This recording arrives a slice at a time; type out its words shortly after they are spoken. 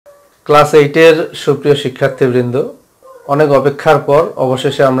Class 8 এর সুপ্রিয় শিক্ষার্থীবৃন্দ, অনেক অপেক্ষার পর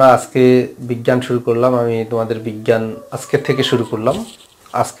অবশেষে আমরা আজকে বিজ্ঞান শুরু করলাম। আমি তোমাদের বিজ্ঞান আজকে থেকে শুরু করলাম।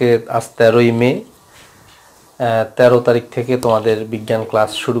 আজ 13ই মে, 13 তারিখ থেকে তোমাদের বিজ্ঞান ক্লাস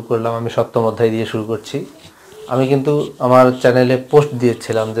শুরু করলাম। আমি সপ্তম অধ্যায় দিয়ে শুরু করছি। আমি কিন্তু আমার চ্যানেলে পোস্ট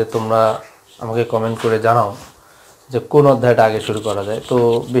দিয়েছিলাম যে তোমরা আমাকে কমেন্ট করে জানাও যে কোন অধ্যায়টা আগে শুরু করা যায়। তো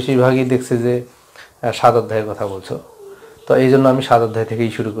বেশিরভাগই দেখছি যে 7 অধ্যায়ের কথা বলছো। তো এই জন্য আমি 7 অধ্যায়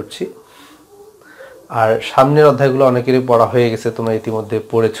থেকেই শুরু করছি। আর সামনের অধ্যায়গুলো অনেকেরই পড়া হয়ে গেছে, তোমরা ইতিমধ্যে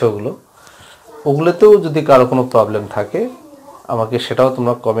পড়েছো ওগুলোতেও যদি কারো কোনো প্রবলেম থাকে আমাকে সেটাও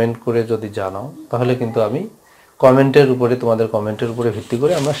তোমরা কমেন্ট করে যদি জানাও, তাহলে কিন্তু আমি তোমাদের কমেন্টের উপরে ভিত্তি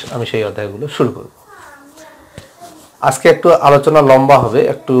করে আমি সেই অধ্যায়গুলো শুরু করব। আজকে একটু আলোচনা লম্বা হবে,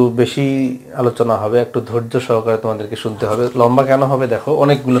 একটু বেশি আলোচনা হবে, একটু ধৈর্য সহকারে তোমাদেরকে শুনতে হবে। লম্বা কেন হবে দেখো,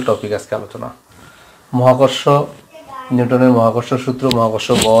 অনেকগুলো টপিক আজকে আলোচনা। মহাকর্ষ, নিউটনের মহাকর্ষ সূত্র, মহাকর্ষ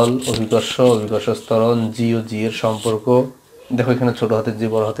বল, অভিকর্ষ ত্বরণ, জি ও জি এর সম্পর্ক। দেখো এখানে ছোট হাতের জি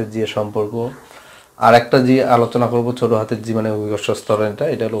বড় হাতের জি এর সম্পর্ক। আর একটা জি আলোচনা করব, ছোট হাতের জি মানে অভিকর্ষ ত্বরণ,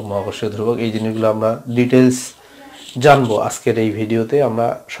 এটা হলো মহাকর্ষীয় ধ্রুবক। এই জিনিসগুলো আমরা ডিটেলস জানবো আজকের এই ভিডিওতে। আমরা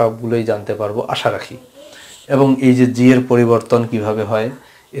সবগুলোই জানতে পারবো আশা রাখি। এবং এই যে জি এর পরিবর্তন কিভাবে হয়,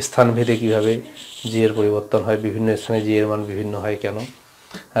 স্থানভেদে কিভাবে জি এর পরিবর্তন হয়, বিভিন্ন স্থানে জি এর মান বিভিন্ন হয় কেন,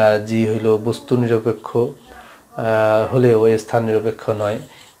 জি হইল বস্তু নিরপেক্ষ হলেও স্থান নিরপেক্ষ নয়,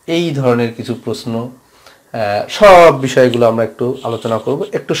 এই ধরনের কিছু প্রশ্ন, সব বিষয়গুলো আমরা একটু আলোচনা করব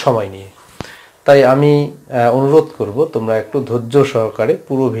একটু সময় নিয়ে। তাই আমি অনুরোধ করব তোমরা একটু ধৈর্য সহকারে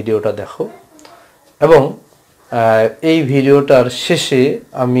পুরো ভিডিওটা দেখো। এবং এই ভিডিওটার শেষে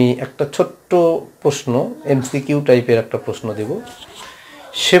আমি একটা ছোট্ট প্রশ্ন, এমসিকিউ টাইপের একটা প্রশ্ন দেব।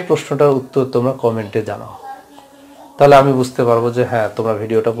 সে প্রশ্নটার উত্তর তোমরা কমেন্টে জানাও, তাহলে আমি বুঝতে পারবো যে হ্যাঁ তোমরা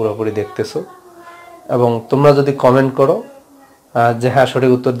ভিডিওটা পুরোপুরি দেখতেছো। এবং তোমরা যদি কমেন্ট করো যে হ্যাঁ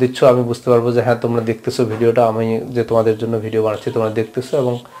সঠিক উত্তর দিচ্ছ, আমি বুঝতে পারবো যে হ্যাঁ তোমরা দেখতেছো ভিডিওটা, আমি যে তোমাদের জন্য ভিডিও বানাচ্ছি তোমরা দেখতেছো,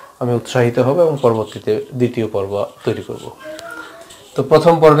 এবং আমি উৎসাহিত হব এবং পরবর্তীতে দ্বিতীয় পর্ব তৈরি করব। তো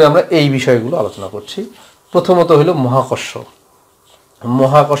প্রথম পর্বে আমরা এই বিষয়গুলো আলোচনা করছি। প্রথমত হলো মহাকর্ষ।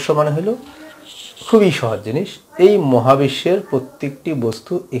 মহাকর্ষ মানে হলো খুবই সহজ জিনিস। এই মহাবিশ্বের প্রত্যেকটি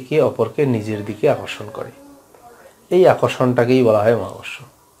বস্তু একে অপরকে নিজের দিকে আকর্ষণ করে, এই আকর্ষণটাকেই বলা হয় মহাকর্ষ।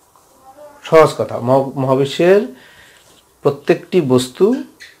 সহজ কথা, মহাবিশ্বের প্রত্যেকটি বস্তু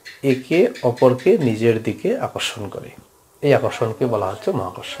একে অপরকে নিজের দিকে আকর্ষণ করে, এই আকর্ষণকে বলা হচ্ছে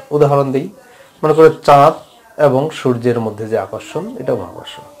মহাকর্ষ। উদাহরণ দিই, মনে করে চাঁদ এবং সূর্যের মধ্যে যে আকর্ষণ, এটা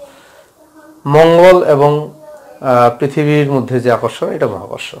মহাকর্ষ। মঙ্গল এবং পৃথিবীর মধ্যে যে আকর্ষণ, এটা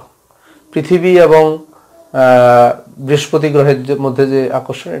মহাকর্ষ। পৃথিবী এবং বৃহস্পতি গ্রহের মধ্যে যে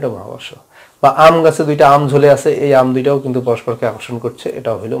আকর্ষণ, এটা মহাকর্ষ। বা আম গাছে দুইটা আম ঝুলে আছে, এই আম দুইটাও কিন্তু পরস্পরকে আকর্ষণ করছে,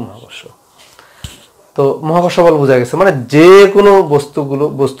 এটাও হইল মহাকর্ষ। তো মহাকর্ষ বল বোঝা গেছে, মানে যে কোনো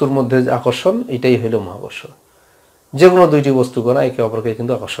বস্তুর মধ্যে আকর্ষণ, এটাই হইল মহাকর্ষ। যে কোনো দুইটি বস্তু কণা একে অপরকে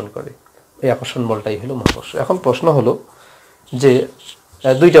কিন্তু আকর্ষণ করে, এই আকর্ষণ বলটাই হলো মহাকর্ষ। এখন প্রশ্ন হলো যে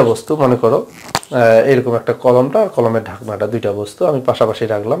দুইটা বস্তু, মনে করো এরকম একটা কলমটা আর কলমের ঢাকনাটা, দুইটা বস্তু আমি পাশাপাশি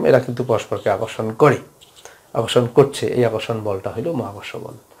রাখলাম, এরা কিন্তু পরস্পরকে আকর্ষণ করছে, এই আকর্ষণ বলটা হলো মহাকর্ষ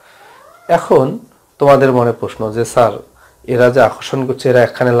বল। এখন তোমাদের মনে প্রশ্ন যে স্যার এরা যে আকর্ষণ করছে, এরা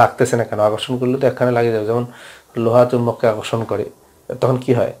একখানে লাগতেছে না কেন? আকর্ষণ করলে তো একখানে লাগে যাবে। যেমন লোহা চুম্বককে আকর্ষণ করে, তখন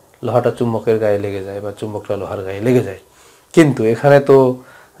কি হয়, লোহাটা চুম্বকের গায়ে লেগে যায় বা চুম্বকটা লোহার গায়ে লেগে যায়। কিন্তু এখানে তো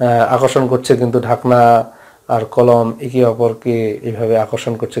আকর্ষণ করছে কিন্তু ঢাকনা আর কলম একে অপরকে এইভাবে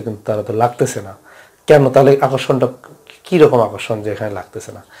আকর্ষণ করছে, কিন্তু তারা তো লাগতেছে না কেন? তাহলে আকর্ষণটা কীরকম আকর্ষণ যে এখানে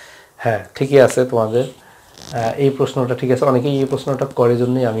লাগতেছে না? হ্যাঁ ঠিকই আছে, তোমাদের এই প্রশ্নটা ঠিক আছে। অনেকেই এই প্রশ্নটা করে,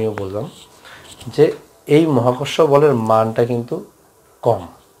 জন্যই আমিও বললাম যে এই মহাকর্ষ বলের মানটা কিন্তু কম,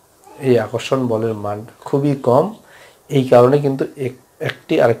 এই আকর্ষণ বলের মান খুবই কম। এই কারণে কিন্তু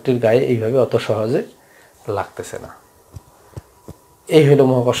একটি আরেকটির গায়ে এইভাবে অত সহজে লাগতেছে না। এই হলো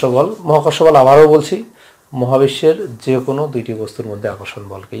মহাকর্ষ বল। মহাকর্ষ বল আবারও বলছি, মহাবিশ্বের যে কোনো দুইটি বস্তুর মধ্যে আকর্ষণ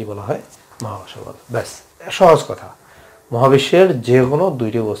বলকেই বলা হয় মহাকর্ষ বল। ব্যাস, সহজ কথা, মহাবিশ্বের যে কোনো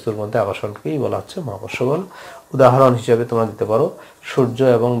দুইটি বস্তুর মধ্যে আকর্ষণকেই বলা হচ্ছে মহাকর্ষ বল। উদাহরণ হিসেবে তোমরা দিতে পারো সূর্য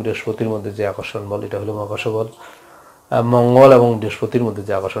এবং বৃহস্পতির মধ্যে যে আকর্ষণ বল, এটা হলো মহাকর্ষ বল। মঙ্গল এবং বৃহস্পতির মধ্যে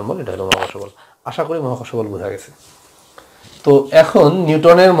যে আকর্ষণ বল, এটা হলো মহাকর্ষ বল। আশা করি মহাকর্ষ বল বোঝা গেছে। তো এখন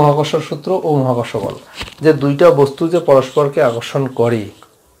নিউটনের মহাকর্ষ সূত্র ও মহাকর্ষ বল, যে দুইটা বস্তু যে পরস্পরকে আকর্ষণ করে,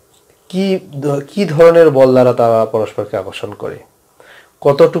 কি ধরনের বল দ্বারা তারা পরস্পরকে আকর্ষণ করে,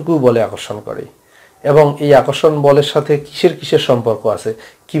 কতটুকু বলে আকর্ষণ করে, এবং এই আকর্ষণ বলের সাথে কিসের সম্পর্ক আছে,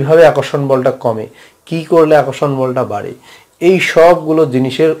 কিভাবে আকর্ষণ বলটা কমে, কি করলে আকর্ষণ বলটা বাড়ে, এই সবগুলো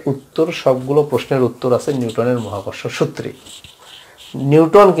জিনিসের উত্তর, সবগুলো প্রশ্নের উত্তর আছে নিউটনের মহাকর্ষ সূত্রে।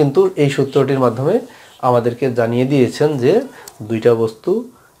 নিউটন কিন্তু এই সূত্রটির মাধ্যমে আমাদেরকে জানিয়ে দিয়েছেন যে দুইটা বস্তু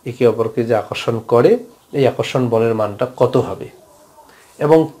একে অপরকে যে আকর্ষণ করে, এই আকর্ষণ বলের মানটা কত হবে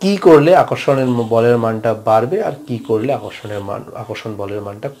এবং কি করলে আকর্ষণের বলের মানটা বাড়বে আর কি করলে আকর্ষণ বলের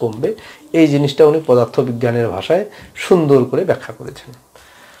মানটা কমবে, এই জিনিসটা উনি পদার্থবিজ্ঞানের ভাষায় সুন্দর করে ব্যাখ্যা করেছেন।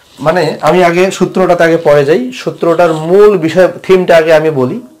 মানে আমি আগে সূত্রটাতে আগে পড়ে যাই, সূত্রটার মূল বিষয় থিমটা আগে আমি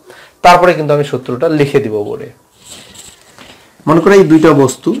বলি, তারপরে কিন্তু আমি সূত্রটা লিখে দিব বোর্ডে। মনে করে এই দুইটা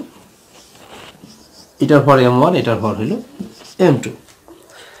বস্তু, এটার ভর m1, এটার ভর হইল m2,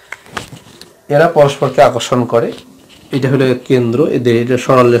 এরা পরস্পরকে আকর্ষণ করে। এটা হলো কেন্দ্র, এদের এটা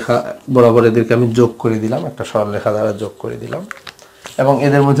সরল রেখা বরাবর এদেরকে আমি যোগ করে দিলাম, একটা সরল রেখা দ্বারা যোগ করে দিলাম, এবং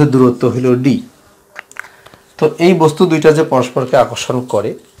এদের মধ্যে দূরত্ব হলো d। তো এই বস্তু দুইটা যে পরস্পরকে আকর্ষণ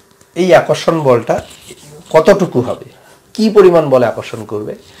করে, এই আকর্ষণ বলটা কতটুকু হবে, কি পরিমাণ বলে আকর্ষণ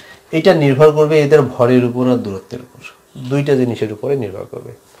করবে, এটা নির্ভর করবে এদের ভরের উপর আর দূরত্বের উপর। দুইটা জিনিসের উপরে নির্ভর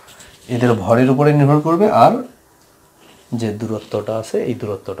করবে, এদের ভরের উপরে নির্ভর করবে আর যে দূরত্বটা আছে এই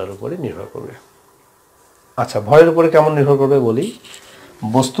দূরত্বটার উপরে নির্ভর করবে। আচ্ছা, ভরের উপরে কেমন নির্ভর করবে বলি।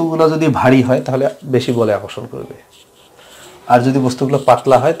 বস্তুগুলো যদি ভারী হয় তাহলে বেশি বলে আকর্ষণ করবে, আর যদি বস্তুগুলো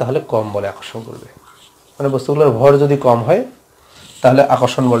পাতলা হয় তাহলে কম বলে আকর্ষণ করবে। মানে বস্তুগুলোর ভর যদি কম হয় তাহলে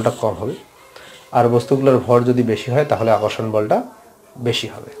আকর্ষণ বলটা কম হবে, আর বস্তুগুলোর ভর যদি বেশি হয় তাহলে আকর্ষণ বলটা বেশি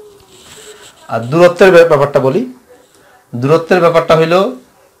হবে। আর দূরত্বের ব্যাপারটা বলি। দূরত্বের ব্যাপারটা হইল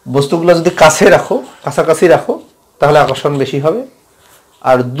বস্তুগুলো যদি কাছাকাছি রাখো তাহলে আকর্ষণ বেশি হবে,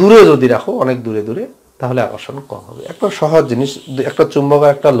 আর দূরে যদি রাখো, অনেক দূরে দূরে, তাহলে আকর্ষণ কম হবে। একটা সহজ জিনিস, একটা চুম্বক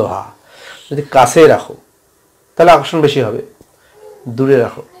আর একটা লোহা যদি কাছে রাখো তাহলে আকর্ষণ বেশি হবে, দূরে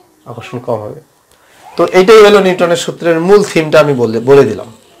রাখো আকর্ষণ কম হবে। তো এইটাই হলো নিউটনের সূত্রের মূল থিমটা আমি বলে দিলাম,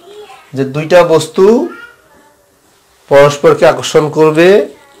 যে দুইটা বস্তু পরস্পরকে আকর্ষণ করবে,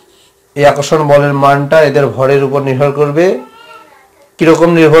 এই আকর্ষণ বলের মানটা এদের ভরের উপর নির্ভর করবে। কিরকম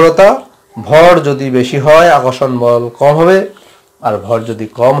নির্ভরতা? ভর যদি বেশি হয় আকর্ষণ বল কম হবে, আর ভর যদি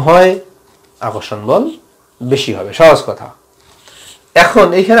কম হয় আকর্ষণ বল বেশি হবে। সহজ কথা। এখন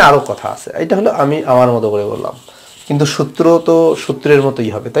এইখানে আরো কথা আছে, এটা হলো আমি আমার মতো করে বললাম, কিন্তু সূত্র তো সূত্রের মতোই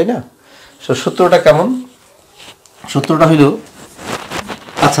হবে, তাই না? সূত্রটা কেমন? সূত্রটা হইল,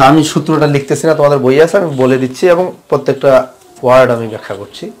 আচ্ছা আমি সূত্রটা লিখতেছি না, তোমাদের বই আছে, আমি বলে দিচ্ছি এবং প্রত্যেকটা ওয়ার্ড আমি ব্যাখ্যা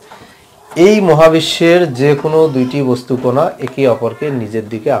করছি। এই মহাবিশ্বের যে কোনো দুইটি বস্তুকণা একে অপরকে নিজের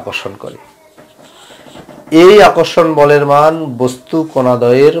দিকে আকর্ষণ করে। এই আকর্ষণ বলের মান বস্তু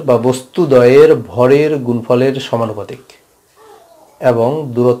কণাদ্বয়ের বা বস্তুদ্বয়ের ভরের গুণফলের সমানুপাতিক এবং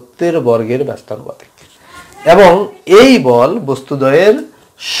দূরত্বের বর্গের ব্যস্তানুপাতিক, এবং এই বল বস্তুদ্বয়ের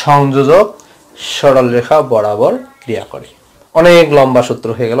সংযোজক সরল রেখা বরাবর ক্রিয়া করে। অনেক লম্বা সূত্র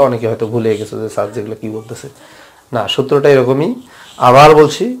হয়ে গেল, অনেকে হয়তো ভুলে গেছে যে স্যার যেগুলো কি বলতেছে। না, সূত্রটা এরকমই। আবার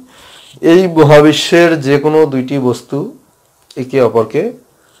বলছি, এই মহাবিশ্বের যে কোনো দুইটি বস্তু একে অপরকে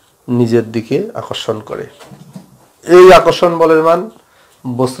নিজের দিকে আকর্ষণ করে। এই আকর্ষণ বলের মান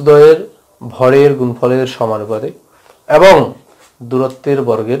বস্তুদ্বয়ের ভরের গুণফলের সমানুপাতিক এবং দূরত্বের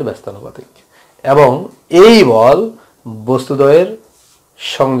বর্গের ব্যস্তানুপাতিক, এবং এই বল বস্তুদ্বয়ের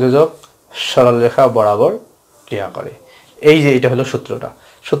সংযোজক সরলরেখা বরাবর ক্রিয়া করে। এই যে এটা হলো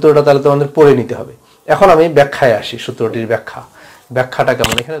সূত্রটা তাহলে তোমাদের পড়ে নিতে হবে। এখন আমি ব্যাখ্যায় আসি, সূত্রটির ব্যাখ্যাটা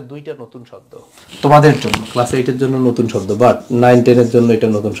কেমন। এখানে দুইটা নতুন শব্দ তোমাদের জন্য, ক্লাস 8-এর জন্য নতুন শব্দ, বাট 9-10-এর জন্য এটা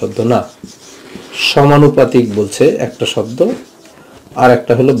নতুন শব্দ না। সমানুপাতিক বলছে একটা শব্দ, আর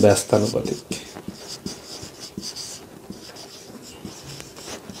একটা হলো ব্যস্তানুপাতিক।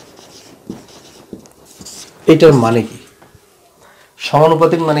 এটার মানে কি?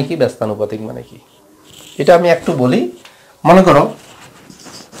 সমানুপাতিক মানে কি, ব্যস্তানুপাতিক মানে কি, এটা আমি একটু বলি। মনে করো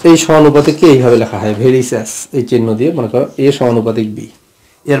এই সমানুপাতিককে এইভাবে লেখা হয়, ভেরিসাস এই চিহ্ন দিয়ে। মনে করো এ সমানুপাতিক বি,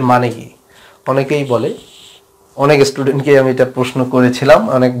 এর মানে কি? অনেকেই বলে, অনেক স্টুডেন্টকে আমি এটা প্রশ্ন করেছিলাম,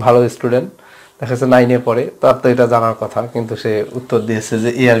 অনেক ভালো স্টুডেন্ট, দেখা যাচ্ছে 9-এ পড়ে, তার তো এটা জানার কথা, কিন্তু সে উত্তর দিয়েছে যে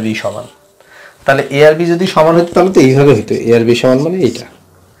এ আর বি সমান। তাহলে এ আর বি যদি সমান হতো তাহলে তো এইভাবে হইতো, এ আর বি সমান মানে এইটা,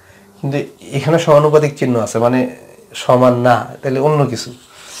 কিন্তু এখানে সমানুপাতিক চিহ্ন আছে মানে সমান না, তাহলে অন্য কিছু।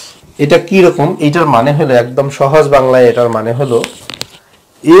 এটা কি রকম? এটার মানে হলো একদম সহজ বাংলায়, এটার মানে হলো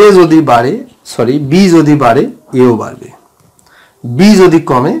এ যদি বাড়ে, বি যদি বাড়ে এও বাড়বে, বি যদি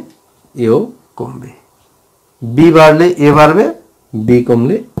কমে এও কমবে, বি বাড়লে এ বাড়বে, বি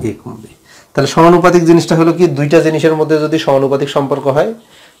কমলে এ কমবে। তাহলে সমানুপাতিক জিনিসটা হলো কি, দুইটা জিনিসের মধ্যে যদি সমানুপাতিক সম্পর্ক হয়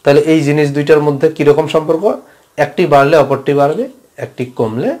তাহলে এই জিনিস দুইটার মধ্যে কিরকম সম্পর্ক? একটি বাড়লে অপরটি বাড়বে, একটি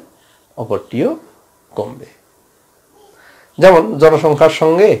কমলে অপরটিও কমবে। যেমন জনসংখ্যার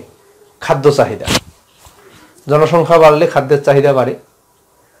সঙ্গে খাদ্য চাহিদা, জনসংখ্যা বাড়লে খাদ্যের চাহিদা বাড়ে,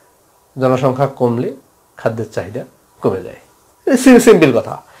 জনসংখ্যা কমলে খাদ্যের চাহিদা কমে যায়। সিম্পল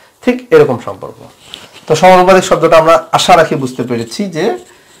কথা, ঠিক এরকম সম্পর্ক। তো সমানুপাতিক শব্দটা আমরা আশা রাখি বুঝতে পেরেছি যে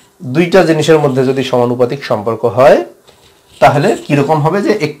দুইটা জিনিসের মধ্যে যদি সমানুপাতিক সম্পর্ক হয় তাহলে কিরকম হবে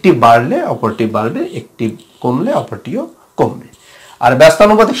যে একটি বাড়লে অপরটি বাড়বে, একটি কমলে অপরটিও কমবে। আর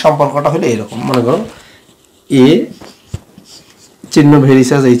ব্যস্তানুপাতিক সম্পর্কটা হলো এরকম, মনে করো এ চিহ্ন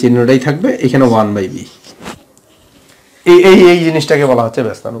ভেরিসাস এই চিহ্নটাই থাকবে, এখানে 1/b, এই এই এই জিনিসটাকে বলা হচ্ছে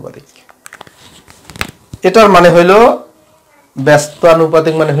ব্যস্তানুপাতিক। এটার মানে হইলো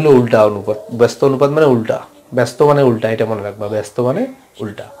ব্যস্তানুপাতিক মানে হলো উল্টা অনুপাত, ব্যস্ত অনুপাত মানে উল্টা, ব্যস্ত মানে উল্টা, এটা মনে রাখবা, ব্যস্ত মানে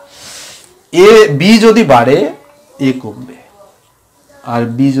উল্টা। এ বি যদি বাড়ে এ কমবে, আর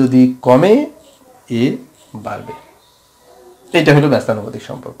বি যদি কমে এ বাড়বে, এটা হলো ব্যস্তানুপাতিক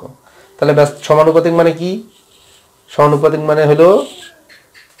সম্পর্ক। তাহলে সমানুপাতিক মানে কি? সমানুপাতিক মানে হলো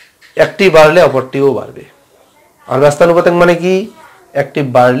একটি বাড়লে অপরটিও বাড়বে, আর ব্যস্তানুপাতিক মানে কি? একটি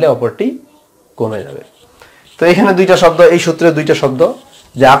বাড়লে অপরটি কমে যাবে। তো এখানে দুইটা শব্দ, এই সূত্রে দুইটা শব্দ,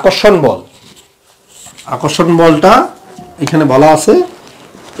 যে আকর্ষণ বল, আকর্ষণ বলটা এখানে বলা আছে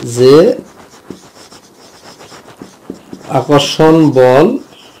যে আকর্ষণ বল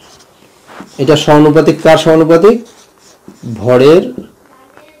এটা সমানুপাতিক, কার সমানুপাতিক? ভরের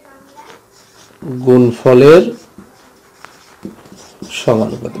গুণফলের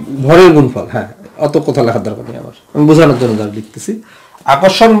সমানুপাতিক, ভরের গুণফল। হ্যাঁ, অত কথা লেখার দরকার নেই, আমার আমি বোঝানোর জন্য যা লিখতেছি।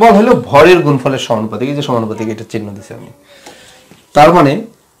 আকর্ষণ বল হলো ভরের গুণফলের সমানুপাতিক, এই যে সমানুপাতিক এটা চিহ্ন দিছি আমি। তার মানে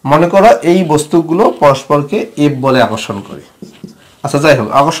মনে করো এই বস্তুগুলো পরস্পরকে এফ বলে আকর্ষণ করে। আচ্ছা যাই হোক,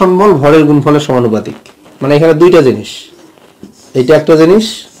 আকর্ষণ বল ভরের গুণফলের সমানুপাতিক, মানে এখানে দুইটা জিনিস, এইটা একটা জিনিস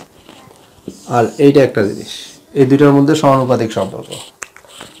আর এইটা একটা জিনিস, এই দুইটার মধ্যে সমানুপাতিক সম্পর্ক।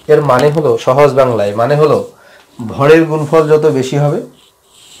 এর মানে হলো সহজ বাংলায় মানে হলো ভরের গুণফল যত বেশি হবে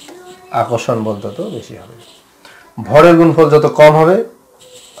আকর্ষণ বল তত বেশি হবে, ভরের গুণফল যত কম হবে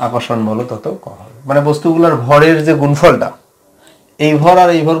আকর্ষণ বল তত কম হবে। মানে বস্তুগুলোর ভরের যে গুণফলটা, এই ভর আর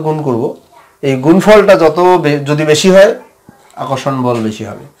এই ভর গুণ করব, এই গুণফলটা যত যদি বেশি হয় আকর্ষণ বল বেশি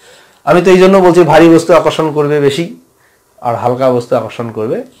হবে। আমি তো এই জন্য বলছি ভারী বস্তু আকর্ষণ করবে বেশি আর হালকা বস্তু আকর্ষণ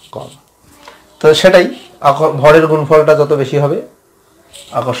করবে কম। তো সেটাই, ভরের গুণফলটা যত বেশি হবে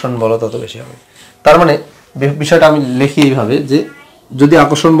আকর্ষণ বল তত বেশি হবে। তার মানে বিষয়টা আমি লিখি এইভাবে, যে যদি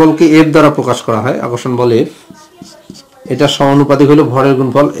আকর্ষণ বলকে এফ দ্বারা প্রকাশ করা হয়, আকর্ষণ বল এফ, এটা সমানুপাতিক হলো ভরের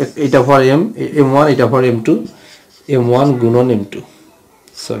গুণফল, এটা ভর m1, এটা ভর m2, m1 গুণন m2,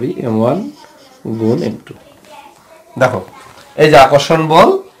 সরি m1 গুণ m2। দেখো এই যে আকর্ষণ বল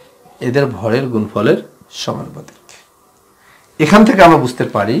এদের ভরের গুণফলের সমানুপাতিক। এখান থেকে আমরা বুঝতে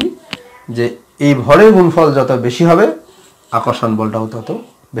পারি যে এই ভরের গুণফল যত বেশি হবে আকর্ষণ বলটাও তত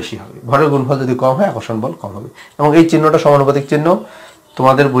বেশি হবে, ভরের গুণফল যদি কম হয় আকর্ষণ বল কম হবে। এবং এই চিহ্নটা সমানুপাতিক চিহ্ন,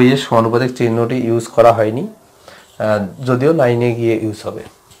 তোমাদের বইয়ে সমানুপাতিক চিহ্নটি ইউজ করা হয়নি, যদিও 9-এ গিয়ে ইউজ হবে।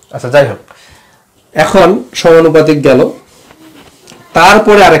 আচ্ছা যাই হোক, এখন সমানুপাতিক গেল,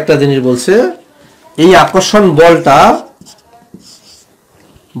 তারপরে আরেকটা জিনিস বলছে, এই আকর্ষণ বলটা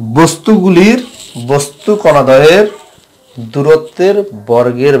বস্তুগুলির, বস্তু কণাদ্বয়ের দূরত্বের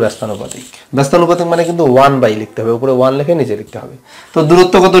বর্গের ব্যস্তানুপাতিক। ব্যস্তানুপাতিক মানে কিন্তু 1/, লিখতে হবে, উপরে 1 লিখে নিচে লিখতে হবে। তো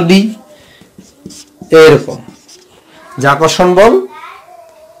দূরত্ব কত? ডি। এরকম যে আকর্ষণ বল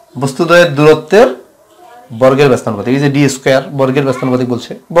বস্তুদ্বয়ের দূরত্বের বর্গের ব্যস্তানুপাতিক, এই যে ডি স্কয়ার বর্গের ব্যস্তানুপাতিক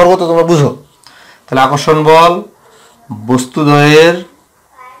বলছে, বর্গ তো তোমরা বুঝো। তাহলে আকর্ষণ বল বস্তুদ্বয়ের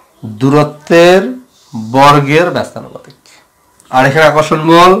দূরত্বের বর্গের ব্যস্তানুপাতিক, আর এখানে আকর্ষণ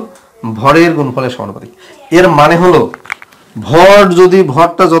বল ভরের গুণফলের সমানুপাতিক। এর মানে হলো ভর যদি,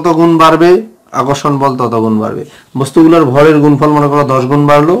 ভরটা যত গুণ বাড়বে আকর্ষণ বল তত গুণ বাড়বে। বস্তুগুলোর ভরের গুণফল মনে করো 10 গুণ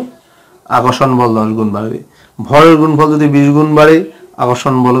বাড়লো, আকর্ষণ বল 10 গুণ বাড়বে। ভরের গুণফল যদি 20 গুণ বাড়ে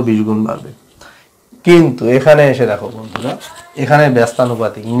আকর্ষণ বলও 20 গুণ বাড়বে। কিন্তু এখানে এসে দেখো বন্ধুরা, এখানে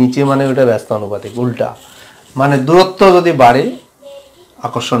ব্যস্তানুপাতিক, নিচে মানে ওটা ব্যস্তানুপাতিক উল্টা, মানে দূরত্ব যদি বাড়ে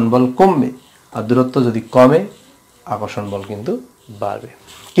আকর্ষণ বল কমবে, আর দূরত্ব যদি কমে আকর্ষণ বল কিন্তু বাড়বে।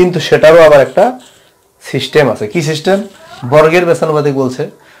 কিন্তু সেটারও আবার একটা সিস্টেম আছে। কি সিস্টেম? বর্গের ব্যস্তানুপাতিক বলছে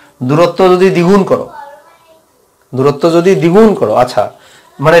দূরত্ব যদি দ্বিগুণ করো, দূরত্ব যদি দ্বিগুণ করো, আচ্ছা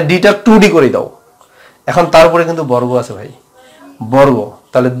মানে ডিটা 2d করে দাও, এখন তারপরে কিন্তু বর্গ আছে ভাই, বর্গ,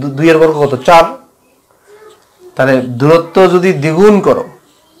 তাহলে 2 এর বর্গ কত? 4। তাহলে দূরত্ব যদি দ্বিগুণ করো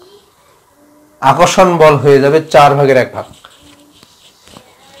আকর্ষণ বল হয়ে যাবে 4/1,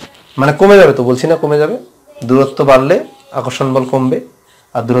 মানে কমে যাবে, তো বলছি না কমে যাবে। দূরত্ব বাড়লে আকর্ষণ বল কমবে,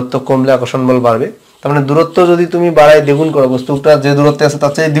 আর দূরত্ব কমলে আকর্ষণ বল বাড়বে। তার মানে দূরত্ব যদি তুমি বাড়ায় দ্বিগুণ করো, বস্তুটা যে দূরত্বে আছে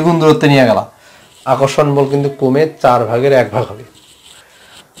তার চেয়ে দ্বিগুণ দূরত্বে নিয়ে গেলা, আকর্ষণ বল কিন্তু কমে 4/1 হবে।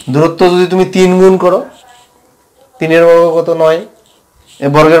 দূরত্ব যদি তুমি 3 গুণ করো, 3 এর বর্গ কত? 9, এই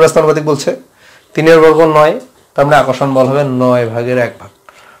বর্গের ব্যস্তানুপাতিক বলছে 3 এর বর্গ 9, তার মানে আকর্ষণ বল হবে 9/1।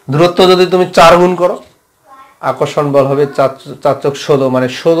 দূরত্ব যদি তুমি 4 গুণ করো আকর্ষণ বল হবে 4×4 = 16, মানে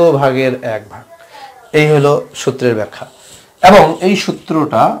 16/1। এই হলো সূত্রের ব্যাখ্যা। এবং এই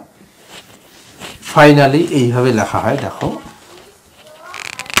সূত্রটা ফাইনালি এইভাবে লেখা হয়, দেখো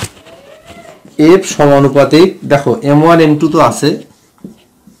এফ সমানুপাতিক, দেখো m1 m2 তো আছে,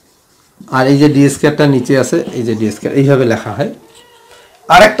 আর এই যে ডি স্কয়ারটা নিচে আছে, এই যে ডি স্কয়ার এইভাবে লেখা হয়।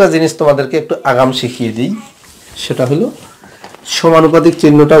 আরেকটা জিনিস তোমাদেরকে একটু আগাম শিখিয়ে দিই, সেটা হলো সমানুপাতিক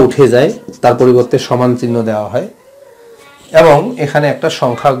চিহ্নটা উঠে যায়, তার পরিবর্তে সমান চিহ্ন দেওয়া হয়, এবং এখানে একটা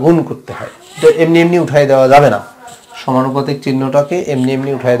সংখ্যা গুণ করতে হয়। তো এমনি এমনি উঠাই দেওয়া যাবে না, সমানুপাতিক চিহ্নটাকে এমনি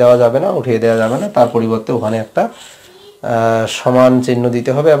এমনি উঠাই দেওয়া যাবে না, উঠিয়ে দেওয়া যাবে না, তার পরিবর্তে ওখানে একটা সমান চিহ্ন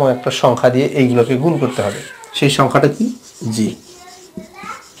দিতে হবে এবং একটা সংখ্যা দিয়ে এইগুলোকে গুণ করতে হবে। সেই সংখ্যাটা কি? জি।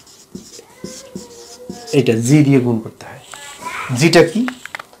 এটা জি দিয়ে গুণ করতে হয়। জিটা কি?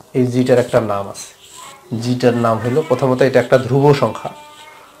 এই জিটার একটা নাম আছে, জিটার নাম হলো, প্রথমত এটা একটা ধ্রুব সংখ্যা।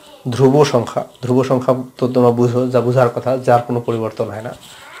 ধ্রুব সংখ্যা তো তোমরা বুঝো, যা বোঝার কথা, যার কোনো পরিবর্তন হয় না,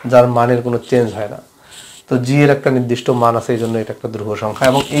 যার মানের কোনো চেঞ্জ হয় না। তো জি এর একটা নির্দিষ্ট মান আছে, এই জন্য এটা একটা ধ্রুব সংখ্যা,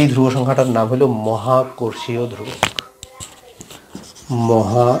 এবং এই ধ্রুব সংখ্যাটার নাম হলো মহাকর্ষীয় ধ্রুবক।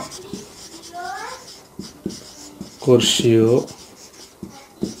 মহাকর্ষীয়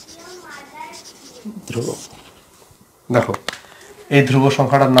ধ্রুবক। দেখো এই ধ্রুব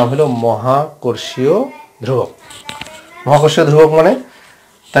সংখ্যাটার নাম হলো মহাকর্ষীয় ধ্রুবক। মহাকর্ষীয় ধ্রুবক মানে,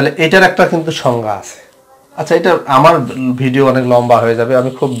 তাহলে এটার একটা কিন্তু সংজ্ঞা আছে। আচ্ছা, এটা আমার ভিডিও অনেক লম্বা হয়ে যাবে,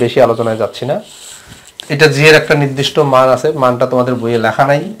 আমি খুব বেশি আলোচনায় যাচ্ছি না। এটা জি এর একটা নির্দিষ্ট মান আছে, মানটা তোমাদের বইয়ে লেখা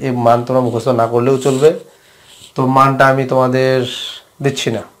নাই, এই মান তোমরা মুখস্থ না করলেও চলবে, তো মানটা আমি তোমাদের দিচ্ছি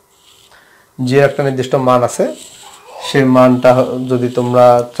না। জি এর একটা নির্দিষ্ট মান আছে, সেই মানটা যদি তোমরা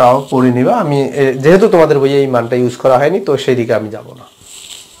চাও পড়ে নিবা, আমি যেহেতু তোমাদের বইয়ে এই মানটা ইউজ করা হয়নি, তো সেই দিকে আমি যাব না।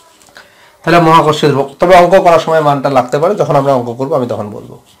 তাহলে মহাকর্ষীয় ধ্রুবক, তবে অঙ্ক করার সময় মানটা লাগতে পারে, যখন আমরা অঙ্ক করবো আমি তখন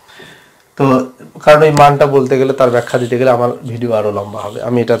বলবো। তো কারণ এই মানটা বলতে গেলে, তার ব্যাখ্যা দিতে গেলে আমার ভিডিও আরো লম্বা হবে,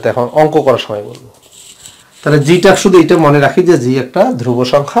 আমি এটাতে এখন অঙ্ক করার সময় বলবো। তাহলে জিটা শুধু এটা মনে রাখি যে জি একটা ধ্রুব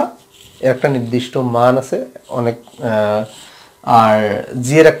সংখ্যা, একটা নির্দিষ্ট মান আছে অনেক, আর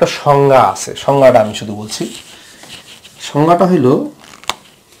জি এর একটা সংজ্ঞা আছে, সংজ্ঞাটা আমি শুধু বলছি। সংজ্ঞাটা হলো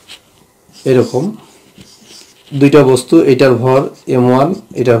এরকম, দুইটা বস্তু, এটার ভর m1,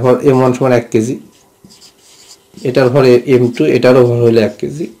 এটার ভর m1 সমান 1 কেজি, এটার ভর m2, এটারও ভর হলো 1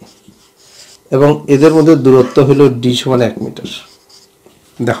 কেজি, এবং এদের মধ্যে দূরত্ব হলো d সমান 1 মিটার।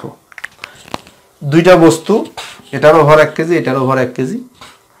 দেখো দুইটা বস্তু, এটারও ভর 1 কেজি, এটারও ভর 1 কেজি,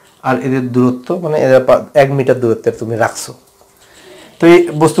 আর এদের দূরত্ব মানে এরা 1 মিটার দূরত্বের তুমি রাখছো। তো এই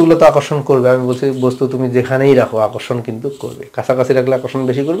বস্তুগুলো তো আকর্ষণ করবে, আমি বলছি বস্তু তুমি যেখানেই রাখো আকর্ষণ কিন্তু করবে, কাছাকাছি রাখলে আকর্ষণ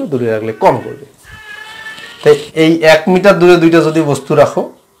বেশি করবে, দূরে রাখলে কম করবে। তাই এই 1 মিটার দূরে দুইটা যদি বস্তু রাখো,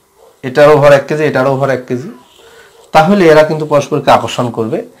 এটারও ভর 1 কেজি, এটারও ভর 1 কেজি, তাহলে এরা কিন্তু পরস্পরকে আকর্ষণ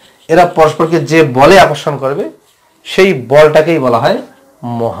করবে। এরা পরস্পরকে যে বলে আকর্ষণ করবে, সেই বলটাকেই বলা হয়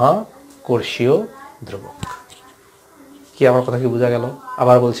মহাকর্ষীয় ধ্রুবক। কি আমার কথা কি বোঝা গেল?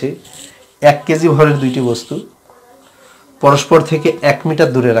 আবার বলছি, 1 কেজি ভরের দুইটি বস্তু পরস্পর থেকে 1 মিটার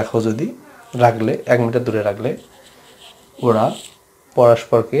দূরে রাখো, যদি রাখলে 1 মিটার দূরে রাখলে ওরা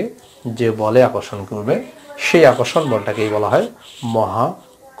পরস্পরকে যে বলে আকর্ষণ করবে, সেই আকর্ষণ বলটাকেই বলা হয়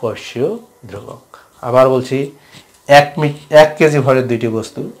মহাকর্ষীয় ধ্রুবক। আবার বলছি, 1 কেজি ভরের দুইটি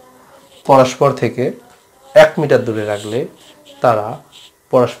বস্তু পরস্পর থেকে 1 মিটার দূরে রাখলে তারা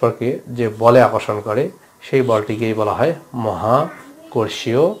পরস্পরকে যে বলে আকর্ষণ করে, সেই বলটিকেই বলা হয়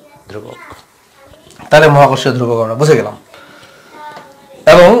মহাকর্ষীয় ধ্রুবক। তাহলে মহাকর্ষীয় ধ্রুবক আমরা বুঝে গেলাম,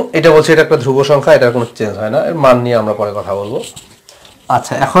 এবং এটা বলছে এটা একটা ধ্রুব সংখ্যা, এটার কোনো চেঞ্জ হয় না, এর মান নিয়ে আমরা পরে কথা বলবো।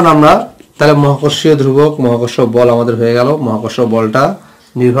 আচ্ছা, এখন আমরা তাহলে মহাকর্ষীয় ধ্রুবক, মহাকর্ষ বল আমাদের হয়ে গেল। মহাকর্ষ বলটা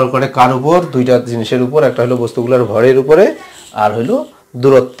নির্ভর করে কার উপর? দুইটা জিনিসের উপর, একটা হলো বস্তুগুলোর ভরের উপরে, আর হলো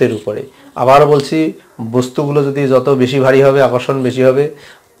দূরত্বের উপরে। আবার বলছি, বস্তুগুলো যদি যত বেশি ভারী হবে আকর্ষণ বেশি হবে,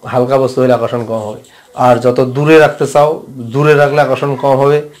 হালকা বস্তু হলে আকর্ষণ কম হবে। আর যত দূরে রাখতে চাও, দূরে রাখলে আকর্ষণ কম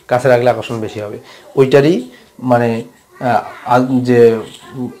হবে, কাছে রাখলে আকর্ষণ বেশি হবে। ওইটারই মানে যে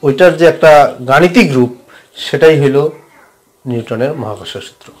ওইটার যে একটা গাণিতিক রূপ, সেটাই হলো নিউটনের মহাকর্ষ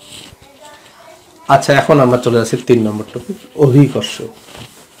সূত্র। আচ্ছা, এখন আমরা চলে যাচ্ছি 3 নম্বর টপিক, অভিকর্ষ।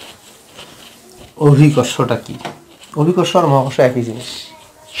 অভিকর্ষটা কি? অভিকর্ষ আর মহাকর্ষ একই জিনিস,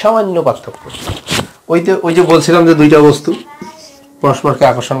 সামান্য পার্থক্য। ওই যে বলছিলাম যে দুইটা বস্তু পরস্পরকে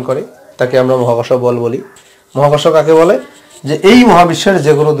আকর্ষণ করে, তাকে আমরা মহাকর্ষ বল বলি। মহাকর্ষ কাকে বলে? যে এই মহাবিশ্বের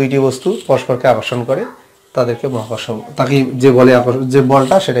যে কোনো দুইটি বস্তু পরস্পরকে আকর্ষণ করে, তাদেরকে মহাকর্ষ, তাকে যে বলে যে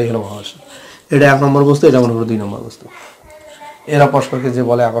বলটা, সেটাই হলো মহাকর্ষ। এটা 1 নম্বর বস্তু, এটা মনে করো 2 নম্বর বস্তু, এরা পরস্পরকে যে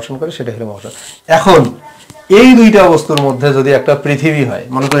বলে আকর্ষণ করে, সেটাই হলো মহাকর্ষ। এখন এই দুইটা বস্তুর মধ্যে যদি একটা পৃথিবী হয়,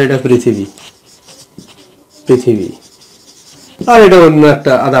 মনে করো এটা পৃথিবী, আর এটা অন্য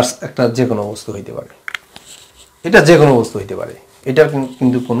একটা আদার্স একটা যে কোনো বস্তু হইতে পারে, এটা যে কোনো বস্তু হইতে পারে, এটার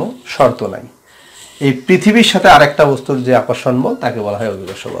কিন্তু কোনো শর্ত নাই। এই পৃথিবীর সাথে আরেকটা বস্তুর যে আকর্ষণ বল, তাকে বলা হয়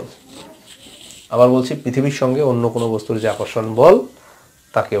অভিকর্ষ বল। আবার বলছি, পৃথিবীর সঙ্গে অন্য কোনো বস্তুর যে আকর্ষণ বল,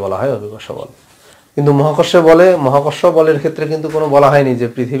 তাকে বলা হয় অভিকর্ষ বল। কিন্তু মহাকর্ষ বলের ক্ষেত্রে কিন্তু কোনো বলা হয়নি যে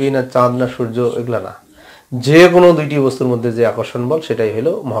পৃথিবী না চাঁদ না সূর্য, এগুলা না, যে কোনো দুইটি বস্তুর মধ্যে যে আকর্ষণ বল সেটাই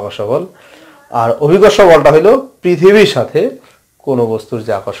হলো মহাকর্ষ বল। আর অভিকর্ষ বলটা হলো পৃথিবীর সাথে কোনো বস্তুর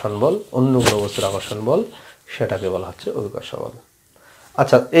যে আকর্ষণ বল, অন্য কোনো বস্তুর আকর্ষণ বল, সেটাকে বলা হচ্ছে অভিকর্ষ বল।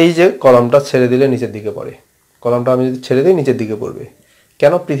 আচ্ছা, এই যে কলমটা ছেড়ে দিলে নিচের দিকে পড়ে, কলমটা আমি যদি ছেড়ে দিই নিচের দিকে পড়বে,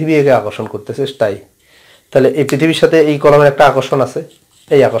 কেন? পৃথিবী একে আকর্ষণ করতেছে তাই। তাহলে এই পৃথিবীর সাথে এই কলমের একটা আকর্ষণ আছে,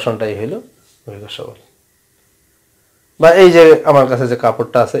 এই আকর্ষণটাই হলো অভিকর্ষ বল। বা এই যে আমার কাছে যে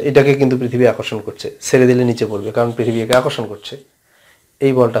কাপড়টা আছে, এটাকে কিন্তু পৃথিবী আকর্ষণ করছে, ছেড়ে দিলে নিচে পড়বে কারণ পৃথিবী একে আকর্ষণ করছে,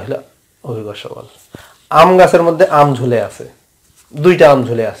 এই বলটা হলো অভিকর্ষ বল। আম গাছের মধ্যে আম ঝুলে আছে, দুইটা আম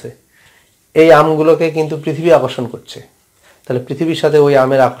ঝুলে আছে, এই আমগুলোকে কিন্তু পৃথিবী আকর্ষণ করছে, তাহলে পৃথিবীর সাথে ওই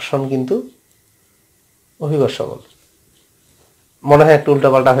আমের আকর্ষণ কিন্তু অভিকর্ষ বল। মনে হয় একটু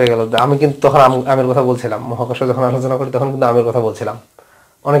উল্টাপাল্টা হয়ে গেল, আমি কিন্তু তখন আমের কথা বলছিলাম, মহাকর্ষ যখন আলোচনা করি তখন কিন্তু আমের কথা বলছিলাম,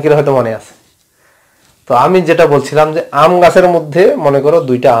 অনেকের হয়তো মনে আছে। তো আমি যেটা বলছিলাম যে আম গাছের মধ্যে মনে করো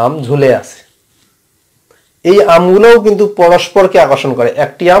দুইটা আম ঝুলে আছে, এই আমগুলোও কিন্তু পরস্পরকে আকর্ষণ করে,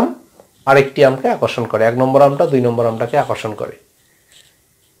 একটি আম আরেকটি আমকে আকর্ষণ করে, 1 নম্বর আমটা 2 নম্বর আমটাকে আকর্ষণ করে,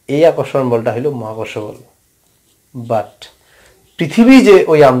 এই আকর্ষণ বলটা হলো মহাকর্ষ বল। বাট পৃথিবী যে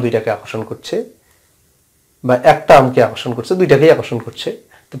ওই আম দুইটাকে আকর্ষণ করছে, বা একটা আমকে আকর্ষণ করছে, দুইটাকেই আকর্ষণ করছে,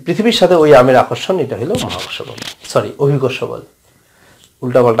 তো পৃথিবীর সাথে ওই আমের আকর্ষণ, এটা হলো মহাকর্ষ বল, অভিকর্ষ বল।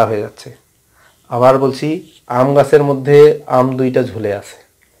 উল্টাপাল্টা হয়ে যাচ্ছে। আবার বলছি, আম গাছের মধ্যে আম দুইটা ঝুলে আছে,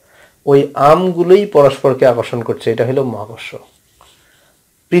 ওই আমগুলোই পরস্পরকে আকর্ষণ করছে, এটা হলো মহাকর্ষ।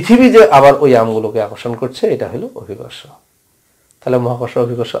 পৃথিবী যে আবার ওই আমগুলোকে আকর্ষণ করছে, এটা হলো অভিকর্ষ। তাহলে মহাকর্ষ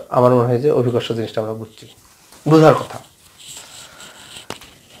অভিকর্ষ, আমার মনে হয় যে অভিকর্ষ জিনিসটা আমরা বুঝছি, বুঝার কথা।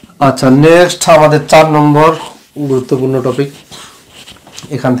 আচ্ছা, নেক্সট আমাদের 4 নম্বর গুরুত্বপূর্ণ টপিক,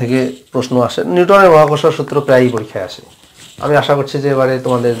 এখান থেকে প্রশ্ন আসে, নিউটনের মহাকর্ষ সূত্র প্রায়ই পরীক্ষায় আসে। আমি আশা করছি যে এবারে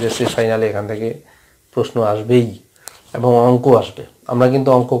তোমাদের যে ফাইনালে এখান থেকে প্রশ্ন আসবেই এবং অঙ্ক আসবে। আমরা কিন্তু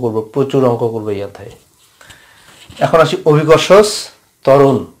অঙ্ক করব, প্রচুর অঙ্ক করবো এই অধ্যায়ে। এখন আসি অভিকর্ষ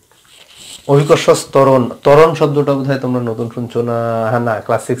ত্বরণ। অভিকর্ষ ত্বরণ, ত্বরণ শব্দটা বোধহয় তোমরা নতুন শুনছো না? হ্যাঁ, না,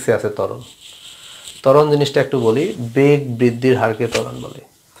 ক্লাস 6-এ আছে ত্বরণ। ত্বরণ জিনিসটা একটু বলি, বেগ বৃদ্ধির হারকে ত্বরণ বলে,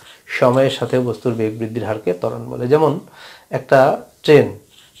 সময়ের সাথে বস্তুর বেগ বৃদ্ধির হারকে ত্বরণ বলে। যেমন একটা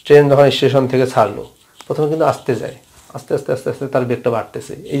ট্রেন যখন স্টেশন থেকে ছাড়লো, প্রথমে কিন্তু আসতে যায়, আস্তে আস্তে আস্তে আস্তে তার বেগটা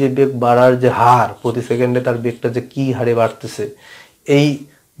বাড়তেছে। এই যে বেগ বাড়ার যে হার, প্রতি সেকেন্ডে তার বেগটা যে কি হারে বাড়তেছে, এই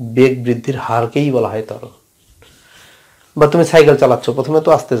বেগ বৃদ্ধির হারকেই বলা হয় ত্বরণ। বা তুমি সাইকেল চালাচ্ছ, প্রথমে তো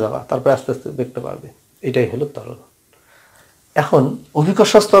আসতে যাবা, তারপরে আস্তে আস্তে বেগটা বাড়বে, এটাই হলো ত্বরণ। এখন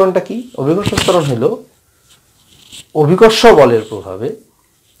অভিকর্ষ ত্বরণটা কি? অভিকর্ষ ত্বরণ হলো অভিকর্ষ বলের প্রভাবে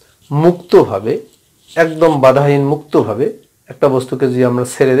মুক্তভাবে, একদম বাধাহীন মুক্তভাবে একটা বস্তুকে যদি আমরা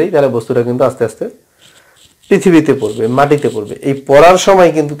ছেড়ে দিই, তাহলে বস্তুটা কিন্তু আস্তে আস্তে পৃথিবীতে পড়বে, মাটিতে পড়বে। এই পড়ার সময়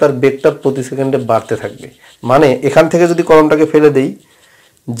কিন্তু তার বেগটা প্রতি সেকেন্ডে বাড়তে থাকবে। মানে এখান থেকে যদি কলমটাকে ফেলে দেই,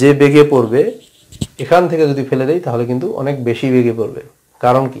 যে বেগে পড়বে, এখান থেকে যদি ফেলে দেই তাহলে কিন্তু অনেক বেশি বেগে পড়বে।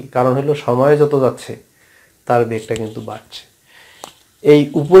 কারণ কি? কারণ হলো সময় যত যাচ্ছে তার বেগটা কিন্তু বাড়ছে। এই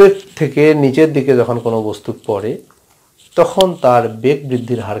উপরের থেকে নিচের দিকে যখন কোনো বস্তু পড়ে, তখন তার বেগ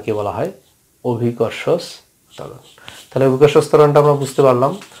বৃদ্ধির হারকে বলা হয় অভিকর্ষ ত্বরণ। তাহলে অভিকর্ষ ত্বরণটা আমরা বুঝতে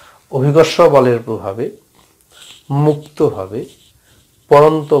পারলাম, অভিকর্ষ বলের প্রভাবে মুক্তভাবে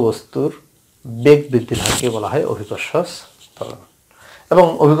পড়ন্ত বস্তুর বেগ বৃদ্ধির হারকে বলা হয় অভিকর্ষ ত্বরণ। এবং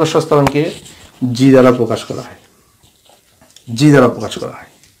অভিকর্ষ ত্বরণকে জি দ্বারা প্রকাশ করা হয়,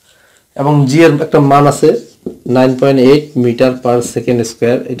 এবং জি এর একটা মান আছে 9.8 মিটার পার সেকেন্ড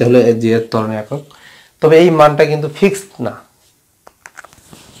স্কোয়ার, এটা হলো জি এর ত্বরণ একক। তবে এই মানটা কিন্তু ফিক্সড না।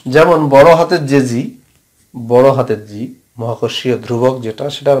 যেমন বড় হাতের জি মহাকর্ষীয় ধ্রুবক যেটা,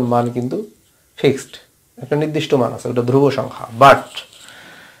 সেটার মান কিন্তু ফিক্সড, একটা নির্দিষ্ট মান আছে, ওটা ধ্রুব সংখ্যা। বাট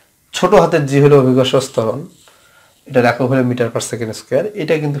ছোট হাতের জি হলো অভিকর্ষ ত্বরণ, এটার একক হলো মিটার পার সেকেন্ড স্কোয়ার,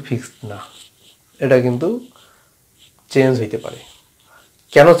 এটা কিন্তু ফিক্সড না, এটা কিন্তু চেঞ্জ হইতে পারে।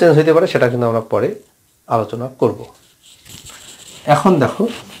 কেন চেঞ্জ হইতে পারে সেটা কিন্তু আমরা পরে আলোচনা করব। এখন দেখো,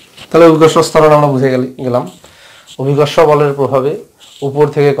 তাহলে অভিকর্ষ ত্বরণ আমরা বুঝে গেলাম। অভিকর্ষ বলের প্রভাবে উপর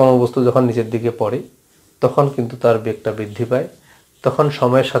থেকে কোনো বস্তু যখন নিচের দিকে পড়ে, তখন কিন্তু তার বেগটা বৃদ্ধি পায়। তখন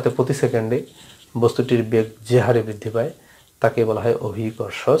সময়ের সাথে প্রতি সেকেন্ডে বস্তুটির বেগ যে হারে বৃদ্ধি পায় তাকে বলা হয়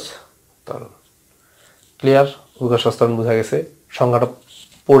অভিকর্ষ ত্বরণ। ক্লিয়ার? অভিকর্ষ ত্বরণ বোঝা গেছে। সংজ্ঞাটা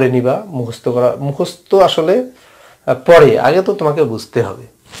পড়ে নিবা, মুখস্থ আসলে পরে, আগে তো তোমাকে বুঝতে হবে।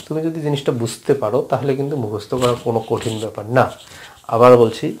 তুমি যদি জিনিসটা বুঝতে পারো তাহলে কিন্তু মুখস্থ করা কোনো কঠিন ব্যাপার না। আবার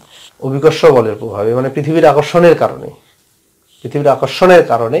বলছি, অভিকর্ষ বলের প্রভাবে, মানে পৃথিবীর আকর্ষণের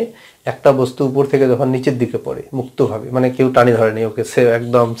কারণে একটা বস্তু উপর থেকে যখন নিচের দিকে পড়ে মুক্তভাবে, মানে কেউ টানি ধরেনি, ওকে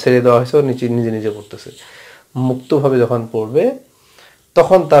একদম ছেড়ে দেওয়া হয়েছে, নিজে নিজে পড়তেছে, মুক্তভাবে যখন পড়বে,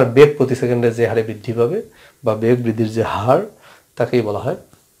 তখন তার বেগ প্রতি সেকেন্ডে যে হারে বৃদ্ধি পাবে বা বেগ বৃদ্ধির যে হার তাকেই বলা হয়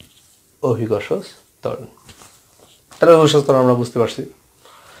অভিকর্ষ ত্বরণ। তাহলে অভিকর্ষ ত্বরণ আমরা বুঝতে পারছি।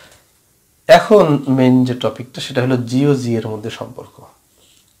 এখন মেইন যে টপিকটা সেটা হলো জি ও জি এর মধ্যে সম্পর্ক।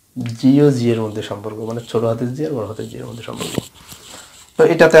 জি ও জি এর মধ্যে সম্পর্ক মানে ছোট হাতের জি আর বড় হাতের জি এর মধ্যে সম্পর্ক। তো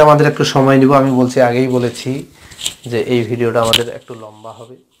এটাতে আমাদের একটু সময় নিব। আমি আগেই বলেছি যে এই ভিডিওটা আমাদের একটু লম্বা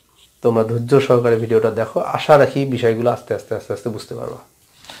হবে। তোমরা ধৈর্য সহকারে ভিডিওটা দেখো, আশা রাখি বিষয়গুলো আস্তে আস্তে আস্তে আস্তে বুঝতে পারবা।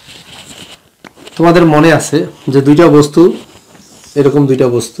 তোমাদের মনে আছে যে দুইটা বস্তু, এরকম দুইটা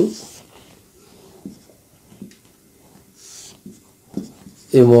বস্তু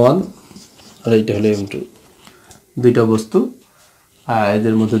M1 আর এইটা হলো M2, দুইটা বস্তু আর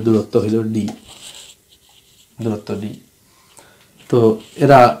এদের মধ্যে দূরত্ব হলো ডি, দূরত্ব ডি। তো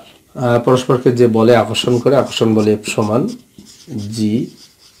এরা পরস্পরকে যে বলে আকর্ষণ করে, আকর্ষণ বলে F সমান জি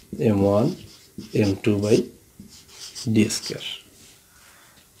M1 M2 by D square.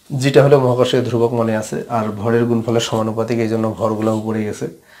 যেটা হলো মহাকর্ষীয় ধ্রুবক মনে আছে, আর ভরের গুণফলের সমানুপাতিক, এই জন্য ভরগুলো উপরে গেছে,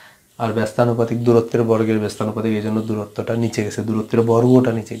 আর ব্যস্তানুপাতিক দূরত্বের বর্গের ব্যস্তানুপাতিক, এই জন্য দূরত্বটা নিচে গেছে, দূরত্বের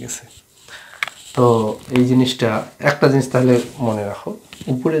বর্গটা নিচে গেছে। তো এই জিনিসটা একটা জিনিস তাহলে মনে রাখো,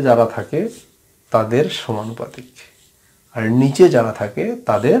 উপরে যারা থাকে তাদের সমানুপাতিক আর নিচে যারা থাকে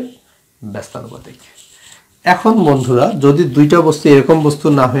তাদের ব্যস্তানুপাতিক। এখন বন্ধুরা যদি দুইটা বস্তু এরকম বস্তু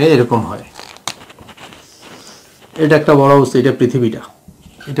না হয়ে এরকম হয়, এটা একটা বড় বস্তু, এটা পৃথিবীটা,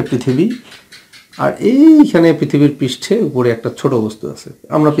 এটা পৃথিবী, আর এইখানে পৃথিবীর পৃষ্ঠে উপরে একটা ছোট বস্তু আছে।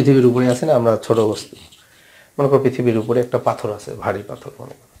 আমরা পৃথিবীর উপরে আছি না, আমরা ছোট বস্তু। মনে করো পৃথিবীর উপরে একটা পাথর আছে, ভারী পাথর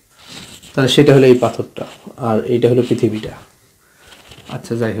মনে করো, তাহলে সেটা হলো এই পাথরটা, আর এইটা হলো পৃথিবীটা।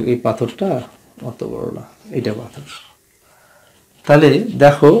 আচ্ছা যাই হোক, এই পাথরটা অত বড় না, এইটা পাথর। তাহলে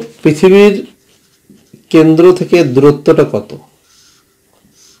দেখো পৃথিবীর কেন্দ্র থেকে দূরত্বটা কত?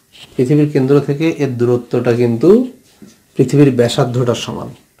 পৃথিবীর কেন্দ্র থেকে এর দূরত্বটা কিন্তু পৃথিবীর ব্যাসার্ধটার সমান।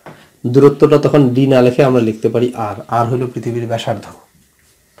 দূরত্বটা তখন ডি না লিখে আমরা লিখতে পারি আর, আর হলো পৃথিবীর ব্যাসার্ধ।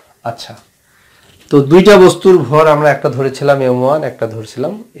 আচ্ছা, তো দুইটা বস্তুর ভর আমরা একটা ধরেছিলাম M1, একটা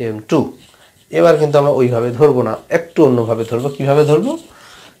ধরেছিলাম M2। এবার কিন্তু আমরা ওইভাবে ধরবো না, একটু অন্যভাবে ধরবো। কিভাবে ধরবো?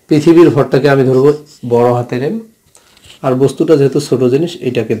 পৃথিবীর ভরটাকে আমি ধরবো বড় হাতের M, আর বস্তুটা যেহেতু ছোট জিনিস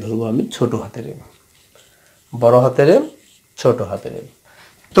এটাকে ধরবো আমি ছোট হাতের M। বড় হাতের M, ছোট হাতের M।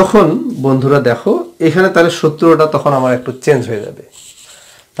 তখন বন্ধুরা দেখো এখানে তাহলে সূত্রটা তখন আমার একটু চেঞ্জ হয়ে যাবে।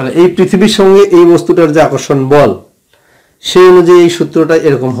 তাহলে এই পৃথিবীর সঙ্গে এই বস্তুটার যে আকর্ষণ বল, সেই অনুযায়ী এই সূত্রটা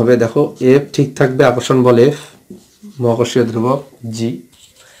এরকম হবে। দেখো F ঠিক থাকবে, আকর্ষণ বল F, মহাকর্ষীয় ধ্রুবক G।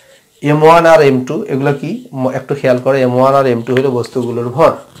 M1 আর M2 এগুলো কি একটু খেয়াল করে, M1 আর M2 হলো বস্তুগুলোর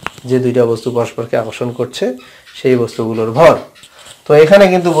ভর, যে দুইটা বস্তু পরস্পরকে আকর্ষণ করছে সেই বস্তুগুলোর ভর। তো এখানে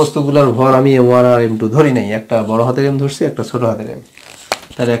কিন্তু বস্তুগুলোর ভর আমি M1 আর M2 ধরি নাই, একটা বড় হাতের M ধরছি, একটা ছোট হাতের M।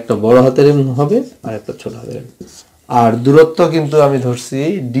 তাহলে একটা বড় হাতের M হবে আর একটা ছোট হাতের M। আর দূরত্ব কিন্তু আমি ধরছি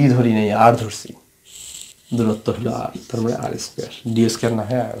ডি, ধরি নাই আর ধরছি, দূরত্ব হলো আর, তার মানে আর স্কয়ার, ডি স্কয়ার না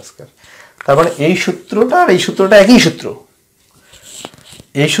হয় আর স্কয়ার। তার মানে এই সূত্রটা আর এই সূত্রটা একই সূত্র।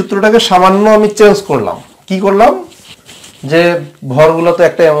 এই সূত্রটাকে সামান্য আমি চেঞ্জ করলাম। কি করলাম? যে ভরগুলো তো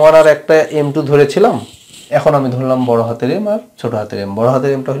একটা M1 আর একটা M2 ধরেছিলাম, এখন আমি ধরলাম বড় হাতের M আর ছোট হাতের M। বড়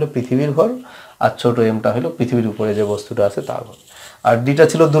হাতের Mটা হলো পৃথিবীর ভর আর ছোট Mটা হলো পৃথিবীর উপরে যে বস্তুটা আছে তার ভর। আর ডিটা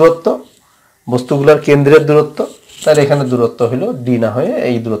ছিল দূরত্ব, বস্তুগুলোর কেন্দ্রের দূরত্ব। তাহলে এখানে দূরত্ব হলো ডি না হয়ে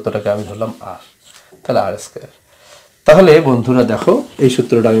এই দূরত্বটাকে আমি ধরলাম আর, তাহলে আর স্কয়ার। তাহলে বন্ধুরা দেখো এই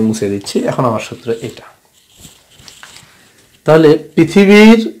সূত্রটা আমি মুছে দিচ্ছি, এখন আমার সূত্র এটা। তাহলে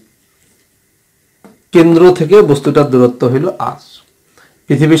পৃথিবীর কেন্দ্র থেকে বস্তুটার দূরত্ব হলো আর,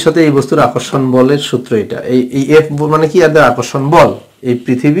 পৃথিবীর সাথে এই বস্তুর আকর্ষণ বলের সূত্র এটা। এই এফ মানে কি? এদের আকর্ষণ বল, এই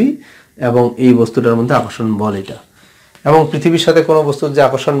পৃথিবী এবং এই বস্তুটার মধ্যে আকর্ষণ বল এটা। এবং পৃথিবীর সাথে কোনো বস্তুর যে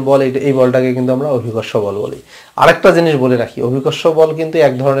আকর্ষণ বল, এই বলটাকে কিন্তু আমরা অভিকর্ষ বল বলি। আরেকটা জিনিস বলে রাখি, অভিকর্ষ বল কিন্তু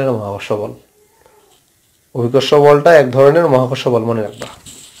এক ধরনের মহাকর্ষ বল। অভিকর্ষ বলটা এক ধরনের মহাকর্ষ বল, মনে রাখবা।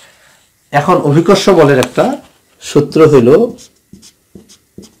 এখন অভিকর্ষ বলের একটা সূত্র হইল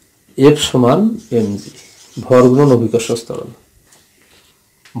F সমান mg, ভর গুণন অভিকর্ষ ত্বরণ।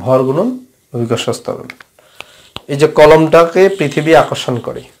 ভর গুণন অভিকর্ষ ত্বরণ। এই যে কলমটাকে পৃথিবী আকর্ষণ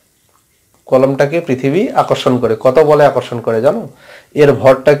করে, কলমটাকে পৃথিবী আকর্ষণ করে, কত বলে আকর্ষণ করে জানো? এর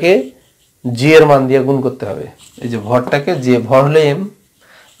ভরটাকে জি এর মান দিয়ে গুণ করতে হবে। এই যে ভরটাকে, যে ভর হলো এম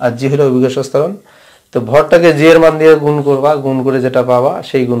আর জি হলো অভিকর্ষ ত্বরণ, তো ভরটাকে জি এর মান দিয়ে গুণ করবা, গুণ করে যেটা পাবা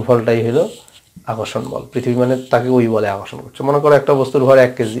সেই গুণফলটাই হলো আকর্ষণ বল। পৃথিবী মানে তাকে ওই বলে আকর্ষণ করছে। মনে করো একটা বস্তুর ভর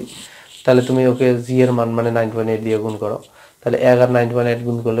 1 কেজি, তাহলে তুমি ওকে জি এর মান মানে 9.8 দিয়ে গুণ করো, তাহলে 1 আর 9.8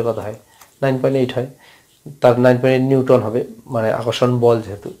 গুণ করলে কত হয়? 9.8 হয়। তার 9.8 নিউটন হবে, মানে আকর্ষণ বল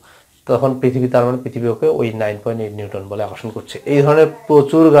যেহেতু, তখন পৃথিবী, তার মানে পৃথিবী ওকে ওই 9.8 নিউটন বলে আকর্ষণ করছে। এই ধরনের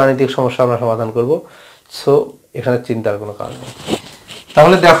প্রচুর গাণিতিক সমস্যা আমরা সমাধান করব। সো এখানে চিন্তার কোনো কারণ নেই।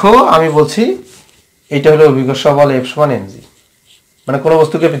 তাহলে দেখো আমি বলছি এটা হলো অভিকর্ষ বল F সমান mg, মানে কোনো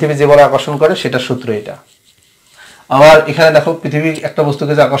বস্তুকে পৃথিবী যে বলে আকর্ষণ করে সেটা সূত্র এটা। আবার এখানে দেখো পৃথিবী একটা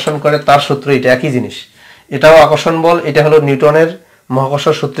বস্তুকে যে আকর্ষণ করে তার সূত্র এটা, একই জিনিস। এটাও আকর্ষণ বল, এটা হলো নিউটনের মহাকর্ষ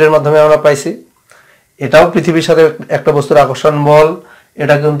সূত্রের মাধ্যমে আমরা পাইছি। এটাও পৃথিবীর সাথে একটা বস্তুর আকর্ষণ বল,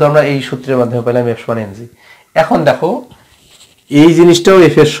 এটা কিন্তু আমরা এই সূত্রের মাধ্যমে পেলাম F সমান mg। এখন দেখো এই জিনিসটাও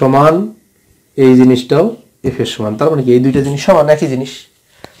F এর সমান, এই জিনিসটাও F এর সমান, তার মানে কি এই দুইটা জিনিস সমান, একই জিনিস।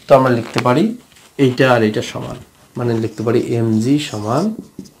 তো আমরা লিখতে পারি এইটা আর এইটা সমান, মানে লিখতে পারি mg সমান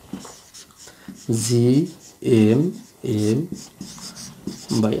gm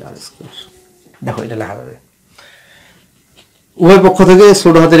বাই r স্কয়ার। দেখো এটা লেখা যাবে, উভয় পক্ষ থেকে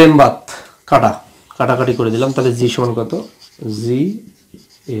ছোট হাতের m বাদ কাটাকাটি করে দিলাম, তাহলে g সমান কত,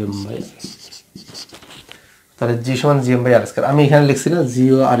 gm বাই r, তাহলে g সমান gm বাই r স্কয়ার। আমি এখানে লিখছি না g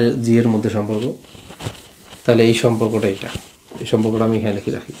ও r g এর মধ্যে সম্পর্ক, তাহলে এই সম্পর্কটা এটা, এই সম্পর্কটা আমি এখানে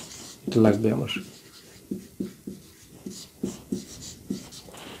লিখে রাখি, এটা লাগবে আমার।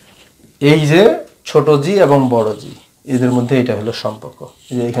 এই যে ছোট জি এবং বড় জি, এদের মধ্যে এটা হলো সম্পর্ক।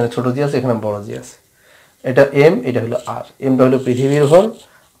 এই যে এখানে ছোট জি আছে, এখানে বড় জি আছে, এটা এম, এটা হলো আর। এমটা হলো পৃথিবীর ভর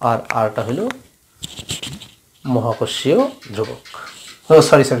আর আরটা হলো মহাকর্ষীয় ধ্রুবক। ও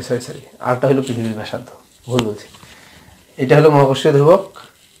সরি, আরটা হলো পৃথিবীর ব্যাসার্ধ, ভুল বলছি। এটা হলো মহাকর্ষীয় ধ্রুবক,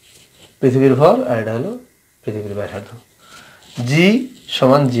 পৃথিবীর ভর, আর এটা হলো পৃথিবীর ব্যাসার্ধ। জি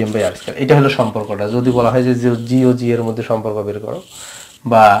সমান জিএম বাই আর স্কয়ার, এটা হলো সম্পর্কটা। যদি বলা হয় যে জি ও জি এর মধ্যে সম্পর্ক বের করো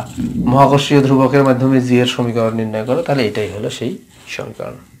বা মহাকর্ষীয় ধ্রুবকের মাধ্যমে জি এর সমীকরণ নির্ণয় করো, তাহলে এটাই হলো সেই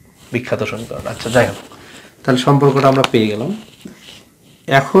সমীকরণ, বিখ্যাত সমীকরণ। আচ্ছা যাই হোক, তাহলে সম্পর্কটা আমরা পেয়ে গেলাম।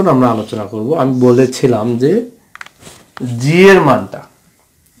 এখন আমরা আলোচনা করব, আমি বলেছিলাম যে জি এর মানটা,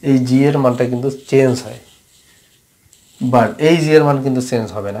 এই জি এর মানটা কিন্তু চেঞ্জ হয়, বাট এই জি এর মান কিন্তু চেঞ্জ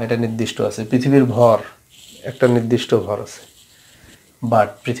হবে না, এটা নির্দিষ্ট আছে। পৃথিবীর ভর একটা নির্দিষ্ট ভর আছে, বাট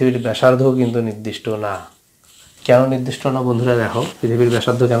পৃথিবীর ব্যাসার্ধ কিন্তু নির্দিষ্ট না। কেন নির্দিষ্ট না বন্ধুরা? দেখো পৃথিবীর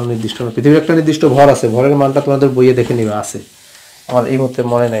ব্যাসার্ধ কেন নির্দিষ্ট না। পৃথিবীর একটা নির্দিষ্ট ভর আছে, ভরের মানটা তোমাদের বইয়ে দেখে নিবে, আছে, আমার এই মুহূর্তে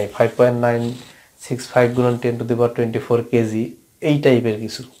মনে নাই, 5.965 গুণন 10⁻24 কেজি, এই টাইপের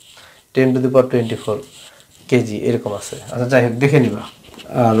কিছু, 10⁻24 কেজি এরকম আছে। আচ্ছা যাই হোক, দেখে নিবা,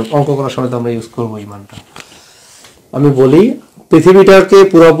 আর অঙ্ক করার সময় তো আমরা ইউজ করবো এই মানটা। আমি বলি পৃথিবীটাকে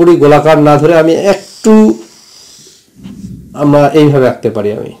পুরোপুরি গোলাকার না ধরে আমি একটু, আমরা এইভাবে আঁকতে পারি,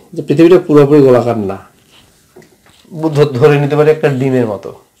 আমি যে পৃথিবীটা পুরোপুরি গোলাকার না, ধরে নিতে পারি একটা ডিমের মতো,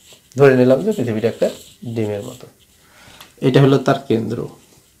 ধরে নিলাম যে পৃথিবীটা একটা ডিমের মতো, এটা হলো তার কেন্দ্র।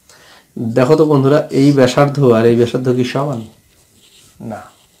 দেখো তো বন্ধুরা, এই ব্যাসার্ধ আর এই ব্যাসার্ধ কি সমান? না,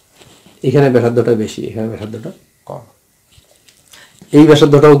 এখানে ব্যাসার্ধটা বেশি, এখানে ব্যাসার্ধটা কম। এই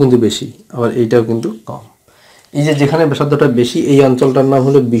ব্যাসার্ধটাও কিন্তু বেশি, আবার এইটাও কিন্তু কম। এই যে যেখানে ব্যাসার্ধটা বেশি, এই অঞ্চলটার নাম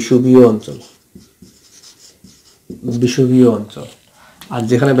হলো বিষুবীয় অঞ্চল, বিষুবীয় অঞ্চল। আর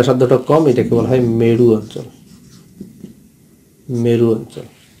যেখানে ব্যাসার্ধটা কম, এটাকে বলা হয় মেরু অঞ্চল, মেরু অঞ্চল।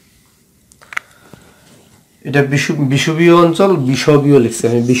 এটা বিষুবীয় অঞ্চল, বিষবীয় লিখছি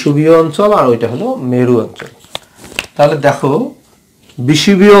আমি, বিষুবীয় অঞ্চল, আর ওইটা হলো মেরু অঞ্চল। তাহলে দেখো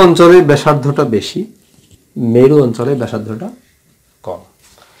বিষুবীয় অঞ্চলে ব্যাসার্ধটা বেশি, মেরু অঞ্চলে ব্যাসার্ধটা কম।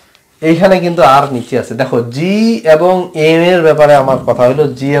 এইখানে কিন্তু আর নিচে আছে। দেখো জি এবং এম এর ব্যাপারে আমার কথা হলো,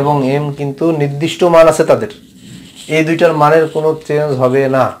 জি এবং এম কিন্তু নির্দিষ্ট মান আছে তাদের, এই দুইটার মানের কোনো চেঞ্জ হবে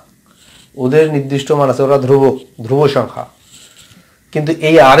না, ওদের নির্দিষ্ট মান আছে, ওরা ধ্রুব সংখ্যা। কিন্তু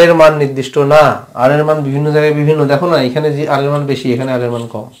এই আর এর মান নির্দিষ্ট না, আর এর মান বিভিন্ন জায়গায় বিভিন্ন। দেখো না, এখানে জি আর এর মান বেশি, এখানে আর এর মান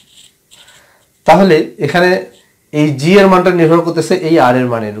কম। তাহলে এখানে এই জি এর মানটা নির্ভর করতেছে এই আর এর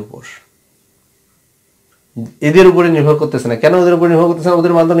মানের উপর, এদের উপরে নির্ভর করতেছে না। কেন ওদের উপরে নির্ভর করতেছে না?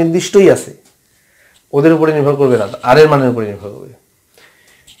 ওদের মান তো নির্দিষ্টই আছে, ওদের উপরে নির্ভর করবে না, আর এর মানের উপরে নির্ভর করবে।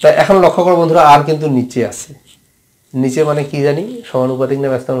 তাই এখন লক্ষ্য করো বন্ধুরা, আর কিন্তু নিচে আছে। নিচে মানে কি জানি, সমানুপাতিক না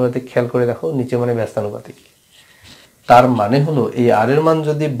ব্যস্তানুপাতিক? খেয়াল করে দেখো, নিচে মানে ব্যস্তানুপাতিক। তার মানে হলো এই আর এর মান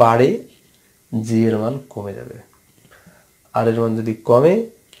যদি বাড়ে, জি এর মান কমে যাবে, আর এর মান যদি কমে,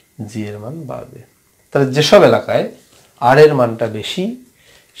 জি এর মান বাড়বে। তাহলে যেসব এলাকায় আর এর মানটা বেশি,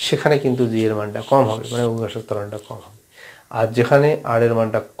 সেখানে কিন্তু জি এর মানটা কম হবে, মানে অভিকর্ষের ত্বরণটা কম হবে। আর যেখানে আর এর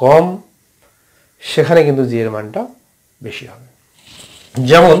মানটা কম, সেখানে কিন্তু জি এর মানটা বেশি হবে।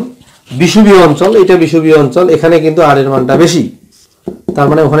 যেমন বিষুবীয় অঞ্চল, এটা বিষুবীয় অঞ্চল, এখানে কিন্তু আর এর মানটা বেশি, তার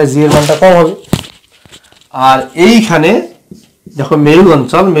মানে ওখানে জি এর মানটা কম হবে। আর এইখানে দেখো মেরু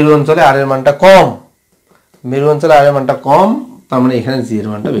অঞ্চল, মেরু অঞ্চলে আর এর মানটা কম, মেরু অঞ্চলে আর এর মানটা কম, তার মানে এখানে জি এর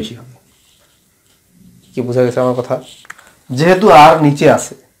মানটা বেশি হবে। কি বোঝা গেছে আমার কথা? যেহেতু আর নিচে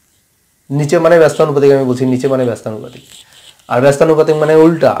আছে, নিচে মানে ব্যস্তানুপাতিক, আমি বলছি নিচে মানে ব্যস্তানুপাতিক, আর ব্যস্তানুপাতিক মানে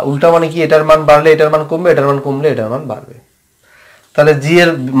উল্টা। উল্টা মানে কি, এটার মান বাড়লে এটার মান কমবে, এটার মান কমলে এটার মান বাড়বে। তাহলে জি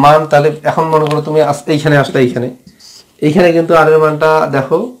এর মান, তাহলে এখন মনে করো তুমি এইখানে আসলে, এইখানে এইখানে কিন্তু আর এর মানটা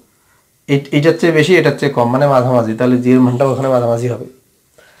দেখো এটার চেয়ে বেশি, এটার চেয়ে কম, মানে মাঝামাঝি, তাহলে জি এর মানটা ওখানে মাঝামাঝি হবে।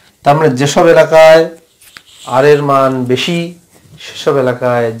 তার মানে যেসব এলাকায় আর এর মান বেশি সেসব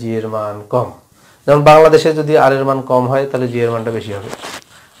এলাকায় জি এর মান কম। যেমন বাংলাদেশে যদি আর এর মান কম হয় তাহলে জি এর মানটা বেশি হবে।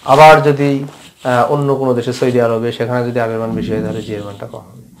 আবার যদি অন্য কোনো দেশে, সৌদি আরবে, সেখানে যদি আর এর মান বেশি হয় তাহলে জি এর মানটা কম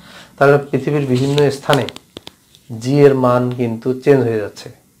হবে। তাহলে পৃথিবীর বিভিন্ন স্থানে জি এর মান কিন্তু চেঞ্জ হয়ে যাচ্ছে।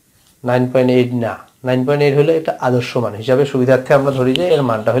 9.8 না, 9.8 হলো এটা আদর্শ মান হিসাবে, সুবিধার্থে আমরা ধরি যে এর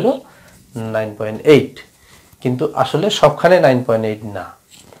মানটা হলো 9.8, কিন্তু আসলে সবখানে 9.8 না,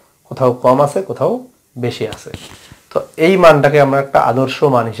 কোথাও কম আছে, কোথাও বেশি আছে। তো এই মানটাকে আমরা একটা আদর্শ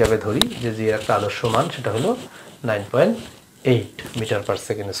মান হিসাবে ধরি, যে জি এর একটা আদর্শ মান, সেটা হলো 9.8 মিটার পার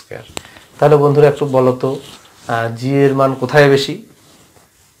সেকেন্ড স্কোয়ার। তাহলে বন্ধুরা একটু বলো তো, জি এর মান কোথায় বেশি?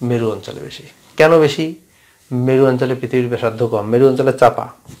 মেরু অঞ্চলে বেশি। কেন বেশি? মেরু অঞ্চলে পৃথিবীর ব্যাসার্ধ কম, মেরু অঞ্চলে চাপা।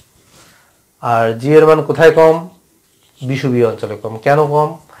 আর জি এর মান কোথায় কম? বিষুবীয় অঞ্চলে কম। কেন কম?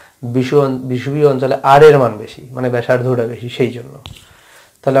 বিষুবীয় অঞ্চলে আর এর মান বেশি, মানে ব্যাসার্ধটা বেশি, সেই জন্য।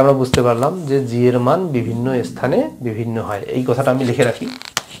 তাহলে আমরা বুঝতে পারলাম যে জি এর মান বিভিন্ন স্থানে বিভিন্ন হয়। এই কথাটা আমি লিখে রাখি,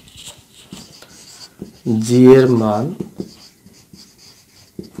 জি এর মান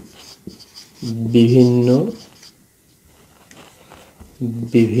বিভিন্ন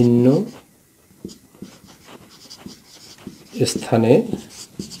বিভিন্ন স্থানে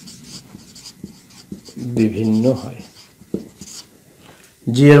বিভিন্ন হয়।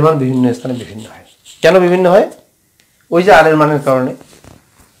 জি এর মান বিভিন্ন স্থানে বিভিন্ন হয়। কেন বিভিন্ন হয়? ওই যে আর এর মানের কারণে।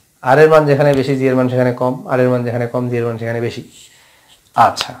 আর এর মান যেখানে বেশি জি এর মান সেখানে কম, আর এর মান যেখানে কম জি এর মান সেখানে বেশি।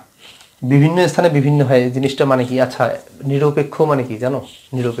 আচ্ছা, বিভিন্ন স্থানে বিভিন্ন হয় জিনিসটা মানে কি? আচ্ছা, নিরপেক্ষ মানে কি জানো?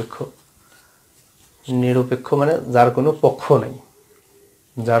 নিরপেক্ষ, নিরপেক্ষ মানে যার কোনো পক্ষ নাই,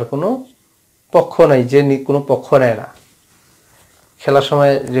 যার কোনো পক্ষ নাই, যে কোনো পক্ষ নেয় না। খেলার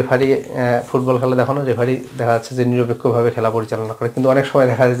সময় রেফারি, ফুটবল খেলা দেখানো, রেফারি দেখা যাচ্ছে যে নিরপেক্ষভাবে খেলা পরিচালনা করে, কিন্তু অনেক সময়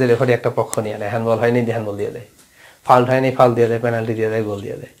দেখা যায় যে রেফারি একটা পক্ষ নিয়ে নেয়, হ্যান্ডবল হয়নি হ্যান্ডবল দিয়ে দেয়, ফাউল হয়নি ফাউল দিয়ে দেয়, পেনাল্টি দিয়ে দেয়, গোল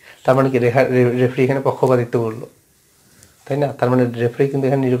দিয়ে দেয়। তার মানে কি রেফারি এখানে পক্ষপাতিত্ব করলো, তাই না? তার মানে রেফারি কিন্তু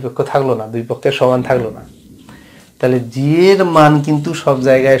এখানে নিরপেক্ষ থাকলো না, দুই পক্ষের সমান থাকলো না। তাহলে জি এর মান কিন্তু সব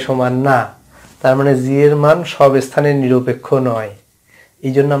জায়গায় সমান না, তার মানে জি এর মান সব স্থানে নিরপেক্ষ নয়।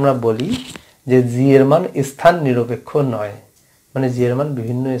 এই জন্য আমরা বলি যে জি এর মান স্থান নিরপেক্ষ নয়, মানে জি এর মান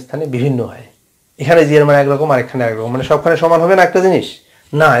বিভিন্ন স্থানে বিভিন্ন হয়। এখানে জি এর মান একরকম, আরেকখানে একরকম, মানে সবখানে সমান হবে না একটা জিনিস,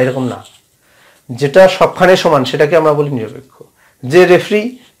 না, এরকম না। যেটা সবখানে সমান সেটাকে আমরা বলি নিরপেক্ষ। যে রেফারি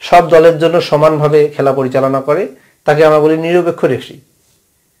সব দলের জন্য সমানভাবে খেলা পরিচালনা করে তাকে আমরা বলি নিরপেক্ষ রেফারি।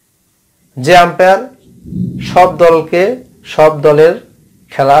 যে আম্পায়ার সব দলকে, সব দলের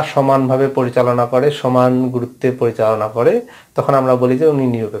খেলা সমানভাবে পরিচালনা করে, সমান গুরুত্বে পরিচালনা করে, তখন আমরা বলি যে উনি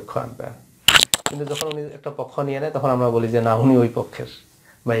নিরপেক্ষ আম্পায়ার। কিন্তু যখন উনি একটা পক্ষ নিয়ে নেয় তখন আমরা বলি যে না, উনি ওই পক্ষের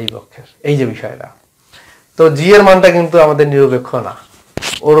বা এই পক্ষের। এই যে বিষয়টা, তো জি এর মানটা কিন্তু আমাদের নিরপেক্ষ না,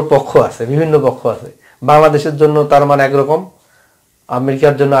 ওর পক্ষ আছে, বিভিন্ন পক্ষ আছে। বাংলাদেশের জন্য তার মান একরকম,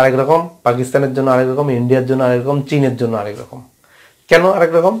 আমেরিকার জন্য আরেক রকম, পাকিস্তানের জন্য আরেক রকম, ইন্ডিয়ার জন্য আরেক রকম, চীনের জন্য আরেক রকম। কেন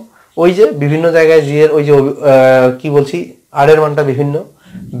আরেক রকম? ওই যে বিভিন্ন জায়গায় জি এর ওই যে কি বলছি, আর এর মানটা বিভিন্ন,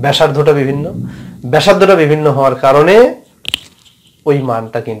 ব্যাসার্ধটা বিভিন্ন, ব্যাসার্ধটা বিভিন্ন হওয়ার কারণে ওই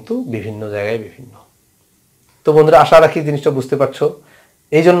মানটা কিন্তু বিভিন্ন জায়গায় বিভিন্ন। তো বন্ধুরা, আশা রাখি জিনিসটা বুঝতে পারছো।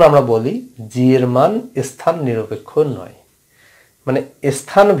 এই জন্য আমরা বলি জি এর মান স্থান নিরপেক্ষ নয়, মানে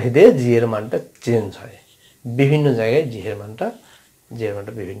স্থান ভেদে জি এর মানটা চেঞ্জ হয়, বিভিন্ন জায়গায় জি এর মানটা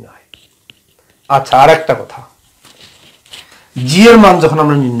বিভিন্ন হয়। আচ্ছা, আর একটা কথা, জি এর মান যখন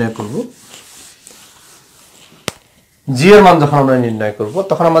আমরা নির্ণয় করব, জি এর মান যখন আমরা নির্ণয় করব,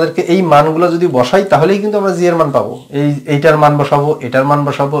 তখন আমাদেরকে এই মানগুলো যদি বসাই তাহলেই কিন্তু আমরা জি এর মান পাবো। এইটার মান বসাবো, এটার মান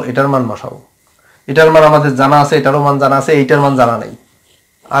বসাবো, এটার মান বসাবো। এটার মান আমাদের জানা আছে, এটারও মান জানা আছে, এইটার মান জানা নেই,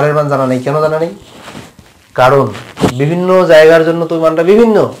 আর এর মান জানা নেই। কেন জানা নেই? কারণ বিভিন্ন জায়গার জন্য তো মানটা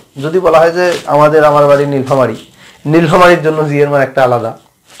বিভিন্ন। যদি বলা হয় যে আমার বাড়ি নীলফামারী, নীলফামারীর জন্য জি এর মান একটা আলাদা,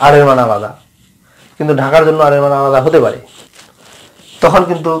 আর এর মান আলাদা, কিন্তু ঢাকার জন্য আর এর মান আলাদা হতে পারে, তখন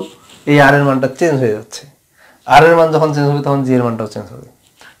কিন্তু এই আর এর মানটা চেঞ্জ হয়ে যাচ্ছে। আর এর মান যখন চেঞ্জ হবে তখন জি এর মানটাও চেঞ্জ হবে।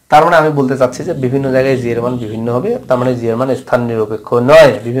 তার মানে আমি বলতে চাচ্ছি যে বিভিন্ন জায়গায় জি এর মান বিভিন্ন হবে, তার মানে জি এর মান স্থান নিরপেক্ষ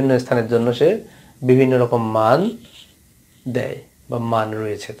নয়, বিভিন্ন স্থানের জন্য সে বিভিন্ন রকম মান দেয় বা মান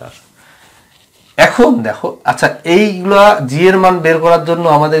রয়েছে তার। এখন দেখো, আচ্ছা, এইগুলা জি এর মান বের করার জন্য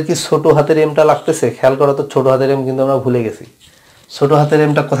আমাদের কি ছোট হাতের এমটা লাগতেছে? খেয়াল করো তো, ছোট হাতের এম কিন্তু আমরা ভুলে গেছি। ছোট হাতের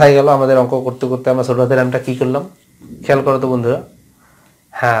এমটা কোথায় গেল? আমাদের অঙ্ক করতে করতে আমরা ছোট হাতের এমটা কি করলাম খেয়াল করো তো বন্ধুরা।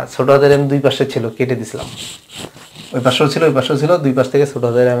 হ্যাঁ, ছোট হাতের এম দুই পাশে ছিল, কেটে দিছিলাম। ওই পাশেও ছিল, ওই পাশেও ছিল, দুই পাশ থেকে ছোট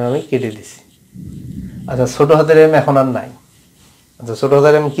হাতের এম আমি কেটে দিছি। আচ্ছা, ছোট হাতের এম এখন আর নাই। আচ্ছা, ছোট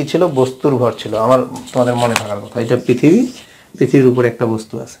হাতের এম কি ছিল? বস্তুর ভর ছিল। আমার তোমাদের মনে থাকার কথা, এটা পৃথিবীর উপরে একটা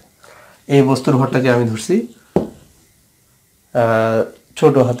বস্তু আছে, এই বস্তুর ভরটাকে আমি ধরছি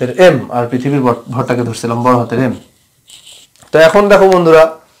ছোট হাতের এম, আর পৃথিবীর ভরটাকে ধরছিলাম বড় হাতের এম। তো এখন দেখো বন্ধুরা,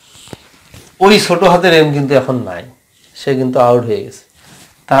 ওই ছোট হাতের এম কিন্তু এখন নাই, সে কিন্তু আউট হয়ে গেছে।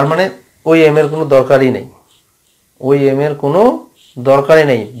 তার মানে ওই এম এর কোনো দরকারই নেই, ওই এম এর কোনো দরকারই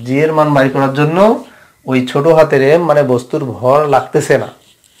নেই। জি এর মান বাড়ি করার জন্য ওই ছোট হাতের এম মানে বস্তুর ভর লাগতেছে না।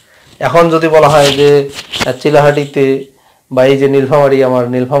 এখন যদি বলা হয় যে চিলাহাটিতে বা এই যে নীলফামারী, আমার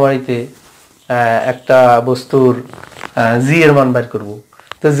নীলফামারীতে একটা বস্তুর জি এর মান বের করবো,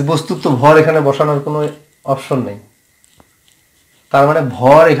 তো বস্তুর তো ভর এখানে বসানোর কোনো অপশন নেই, তার মানে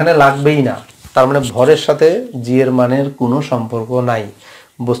ভর এখানে লাগবেই না। তার মানে ভরের সাথে জি এর মানের কোনো সম্পর্ক নাই।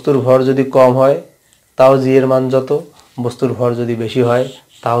 বস্তুর ভর যদি কম হয় তাও জি এর মান যত, বস্তুর ভর যদি বেশি হয়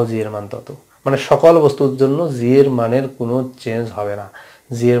তাও জি এর মান তত। মানে সকল বস্তুর জন্য জি এর মানের কোনো চেঞ্জ হবে না।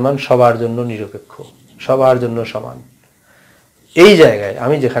 জি এর মান সবার জন্য নিরপেক্ষ, সবার জন্য সমান। এই জায়গায়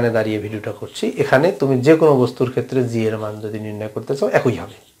আমি যেখানে দাঁড়িয়ে ভিডিওটা করছি, এখানে তুমি যে কোনো বস্তুর ক্ষেত্রে জি এর মান যদি নির্ণয় করতে চাও একই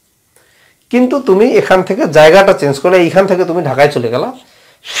হবে। কিন্তু তুমি এখান থেকে জায়গাটা চেঞ্জ করে এইখান থেকে তুমি ঢাকায় চলে গেলা,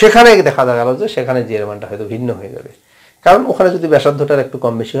 সেখানে দেখা গেল যে সেখানে জি এর মানটা হয়তো ভিন্ন হয়ে যাবে। কারণ ওখানে যদি ব্যাসার্ধটার একটু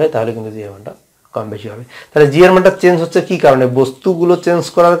কম বেশি হয় তাহলে কিন্তু জি এর মানটা কম বেশি হবে। তাহলে জি এর মানটা চেঞ্জ হচ্ছে কি কারণে? বস্তুগুলো চেঞ্জ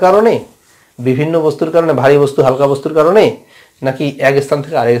করার কারণে, বিভিন্ন বস্তুর কারণে, ভারী বস্তু হালকা বস্তুর কারণে, নাকি এক স্থান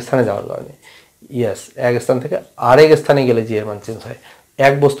থেকে আরেক স্থানে যাওয়ার কারণে? ইয়েস, এক স্থান থেকে আরেক স্থানে গেলে জি এর মান চেঞ্জ হয়।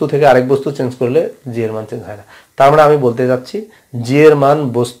 এক বস্তু থেকে আরেক বস্তু চেঞ্জ করলে জি এর মান চেঞ্জ হয় না। তার মানে আমি বলতে যাচ্ছি জি এর মান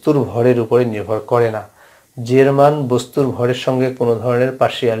বস্তুর ভরের উপরে নির্ভর করে না। জি এর মান বস্তুর ভরের সঙ্গে কোনো ধরনের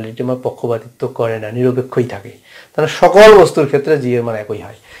পার্সিয়ালিটি বা পক্ষপাতিত্ব করে না, নিরপেক্ষই থাকে। তাহলে সকল বস্তুর ক্ষেত্রে জি এর মান একই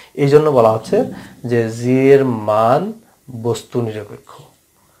হয়। এই জন্য বলা হচ্ছে যে জি এর মান বস্তু নিরপেক্ষ,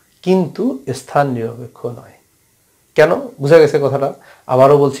 কিন্তু স্থান নিরপেক্ষ নয়। কেন? বুঝা গেছে কথাটা?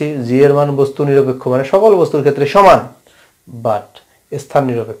 আবারও বলছি, জি এর মান বস্তু নিরপেক্ষ মানে সকল বস্তুর ক্ষেত্রে সমান, বাট স্থান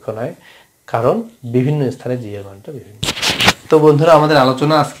নিরপেক্ষ নয়, কারণ বিভিন্ন স্থানে জি এর মানটা বিভিন্ন। তো বন্ধুরা, আমাদের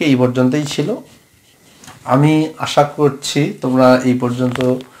আলোচনা আজকে এই পর্যন্তই ছিল। আমি আশা করছি তোমরা এই পর্যন্ত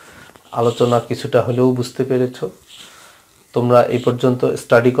আলোচনা কিছুটা হলেও বুঝতে পেরেছো। তোমরা এই পর্যন্ত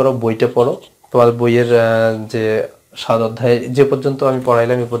স্টাডি করো, বইটা পড়ো, তোমার বইয়ের যে 7 অধ্যায় যে পর্যন্ত আমি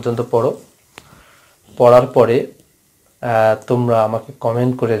পড়াইলাম এই পর্যন্ত পড়ো। পড়ার পরে তোমরা আমাকে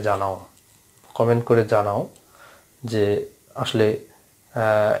কমেন্ট করে জানাও যে আসলে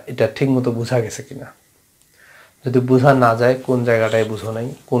এটা ঠিক মতো বোঝা গেছে কিনা। যদি বোঝা না যায়, কোন জায়গাটায় বুঝো নাই,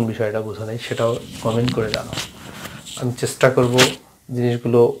 কোন বিষয়টা বুঝো নাই, সেটাও কমেন্ট করে জানাও। আমি চেষ্টা করব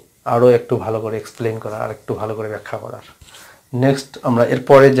জিনিসগুলো আরও একটু ভালো করে এক্সপ্লেন করা, আর একটু ভালো করে ব্যাখ্যা করার। নেক্সট আমরা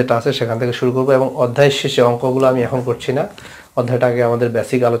এরপরে যেটা আছে সেখান থেকে শুরু করব, এবং অধ্যায়ের শেষে অঙ্কগুলো আমি এখন করছি না, অধ্যায়টা আগে আমাদের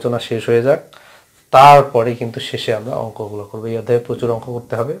বেসিক আলোচনা শেষ হয়ে যাক, তারপরে কিন্তু শেষে আমরা অঙ্কগুলো করবো। এই অধ্যায়ে প্রচুর অঙ্ক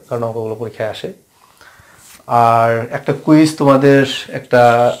করতে হবে, কারণ অঙ্কগুলো পরীক্ষায় আসে। আর একটা কুইজ তোমাদের একটা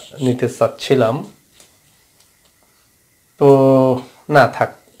নিতে চাচ্ছিলাম, তো না থাক,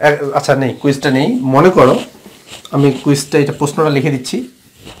 আচ্ছা নেই, কুইজটা নেই। মনে করো আমি কুইজটা, এটা প্রশ্নটা লিখে দিচ্ছি,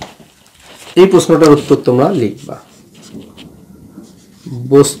 এই প্রশ্নটার উত্তর তোমরা লিখবা।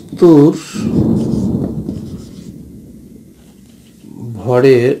 বস্তুর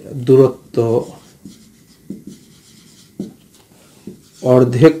ভরের দূরত্ব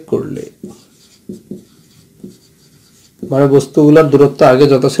অর্ধেক করলে, মানে বস্তুগুলোর দূরত্ব আগে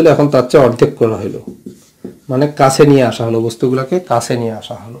যত ছিল এখন তার চেয়ে অর্ধেক করা হলো, মানে কাছে নিয়ে আসা হলো, বস্তুগুলোকে কাছে নিয়ে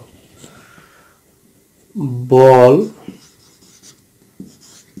আসা হলো। বল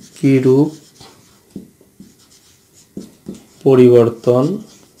কিরূপ পরিবর্তন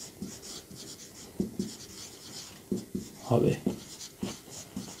হবে?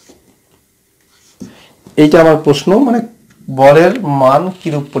 এইটা আমার প্রশ্ন, মানে বলের মান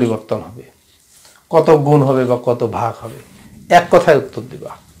কিরূপ পরিবর্তন হবে, কত গুণ হবে বা কত ভাগ হবে, এক কথায় উত্তর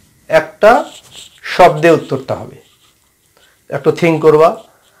দিবা, একটা শব্দে উত্তরটা হবে। একটু থিঙ্ক করবা,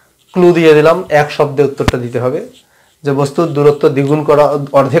 ক্লু দিয়ে দিলাম, এক শব্দে উত্তরটা দিতে হবে যে বস্তুর দূরত্ব দ্বিগুণ করা,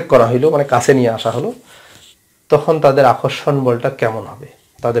 অর্ধেক করা হইলো, মানে কাছে নিয়ে আসা হলো, তখন তাদের আকর্ষণ বলটা কেমন হবে,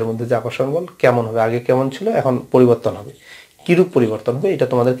 তাদের মধ্যে যে আকর্ষণ বল কেমন হবে, আগে কেমন ছিল এখন পরিবর্তন হবে, কিরূপ পরিবর্তন হবে, এটা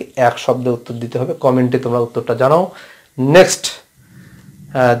তোমাদেরকে এক শব্দে উত্তর দিতে হবে। কমেন্টে তোমরা উত্তরটা জানাও। নেক্সট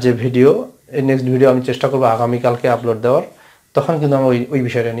যে ভিডিও, এই নেক্সট ভিডিও আমি চেষ্টা করবো আগামীকালকে আপলোড দেওয়ার, তখন কিন্তু আমি ওই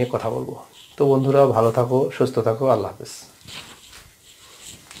বিষয়টা নিয়ে কথা বলবো। তো বন্ধুরা, ভালো থাকো, সুস্থ থাকো, আল্লাহ হাফেজ।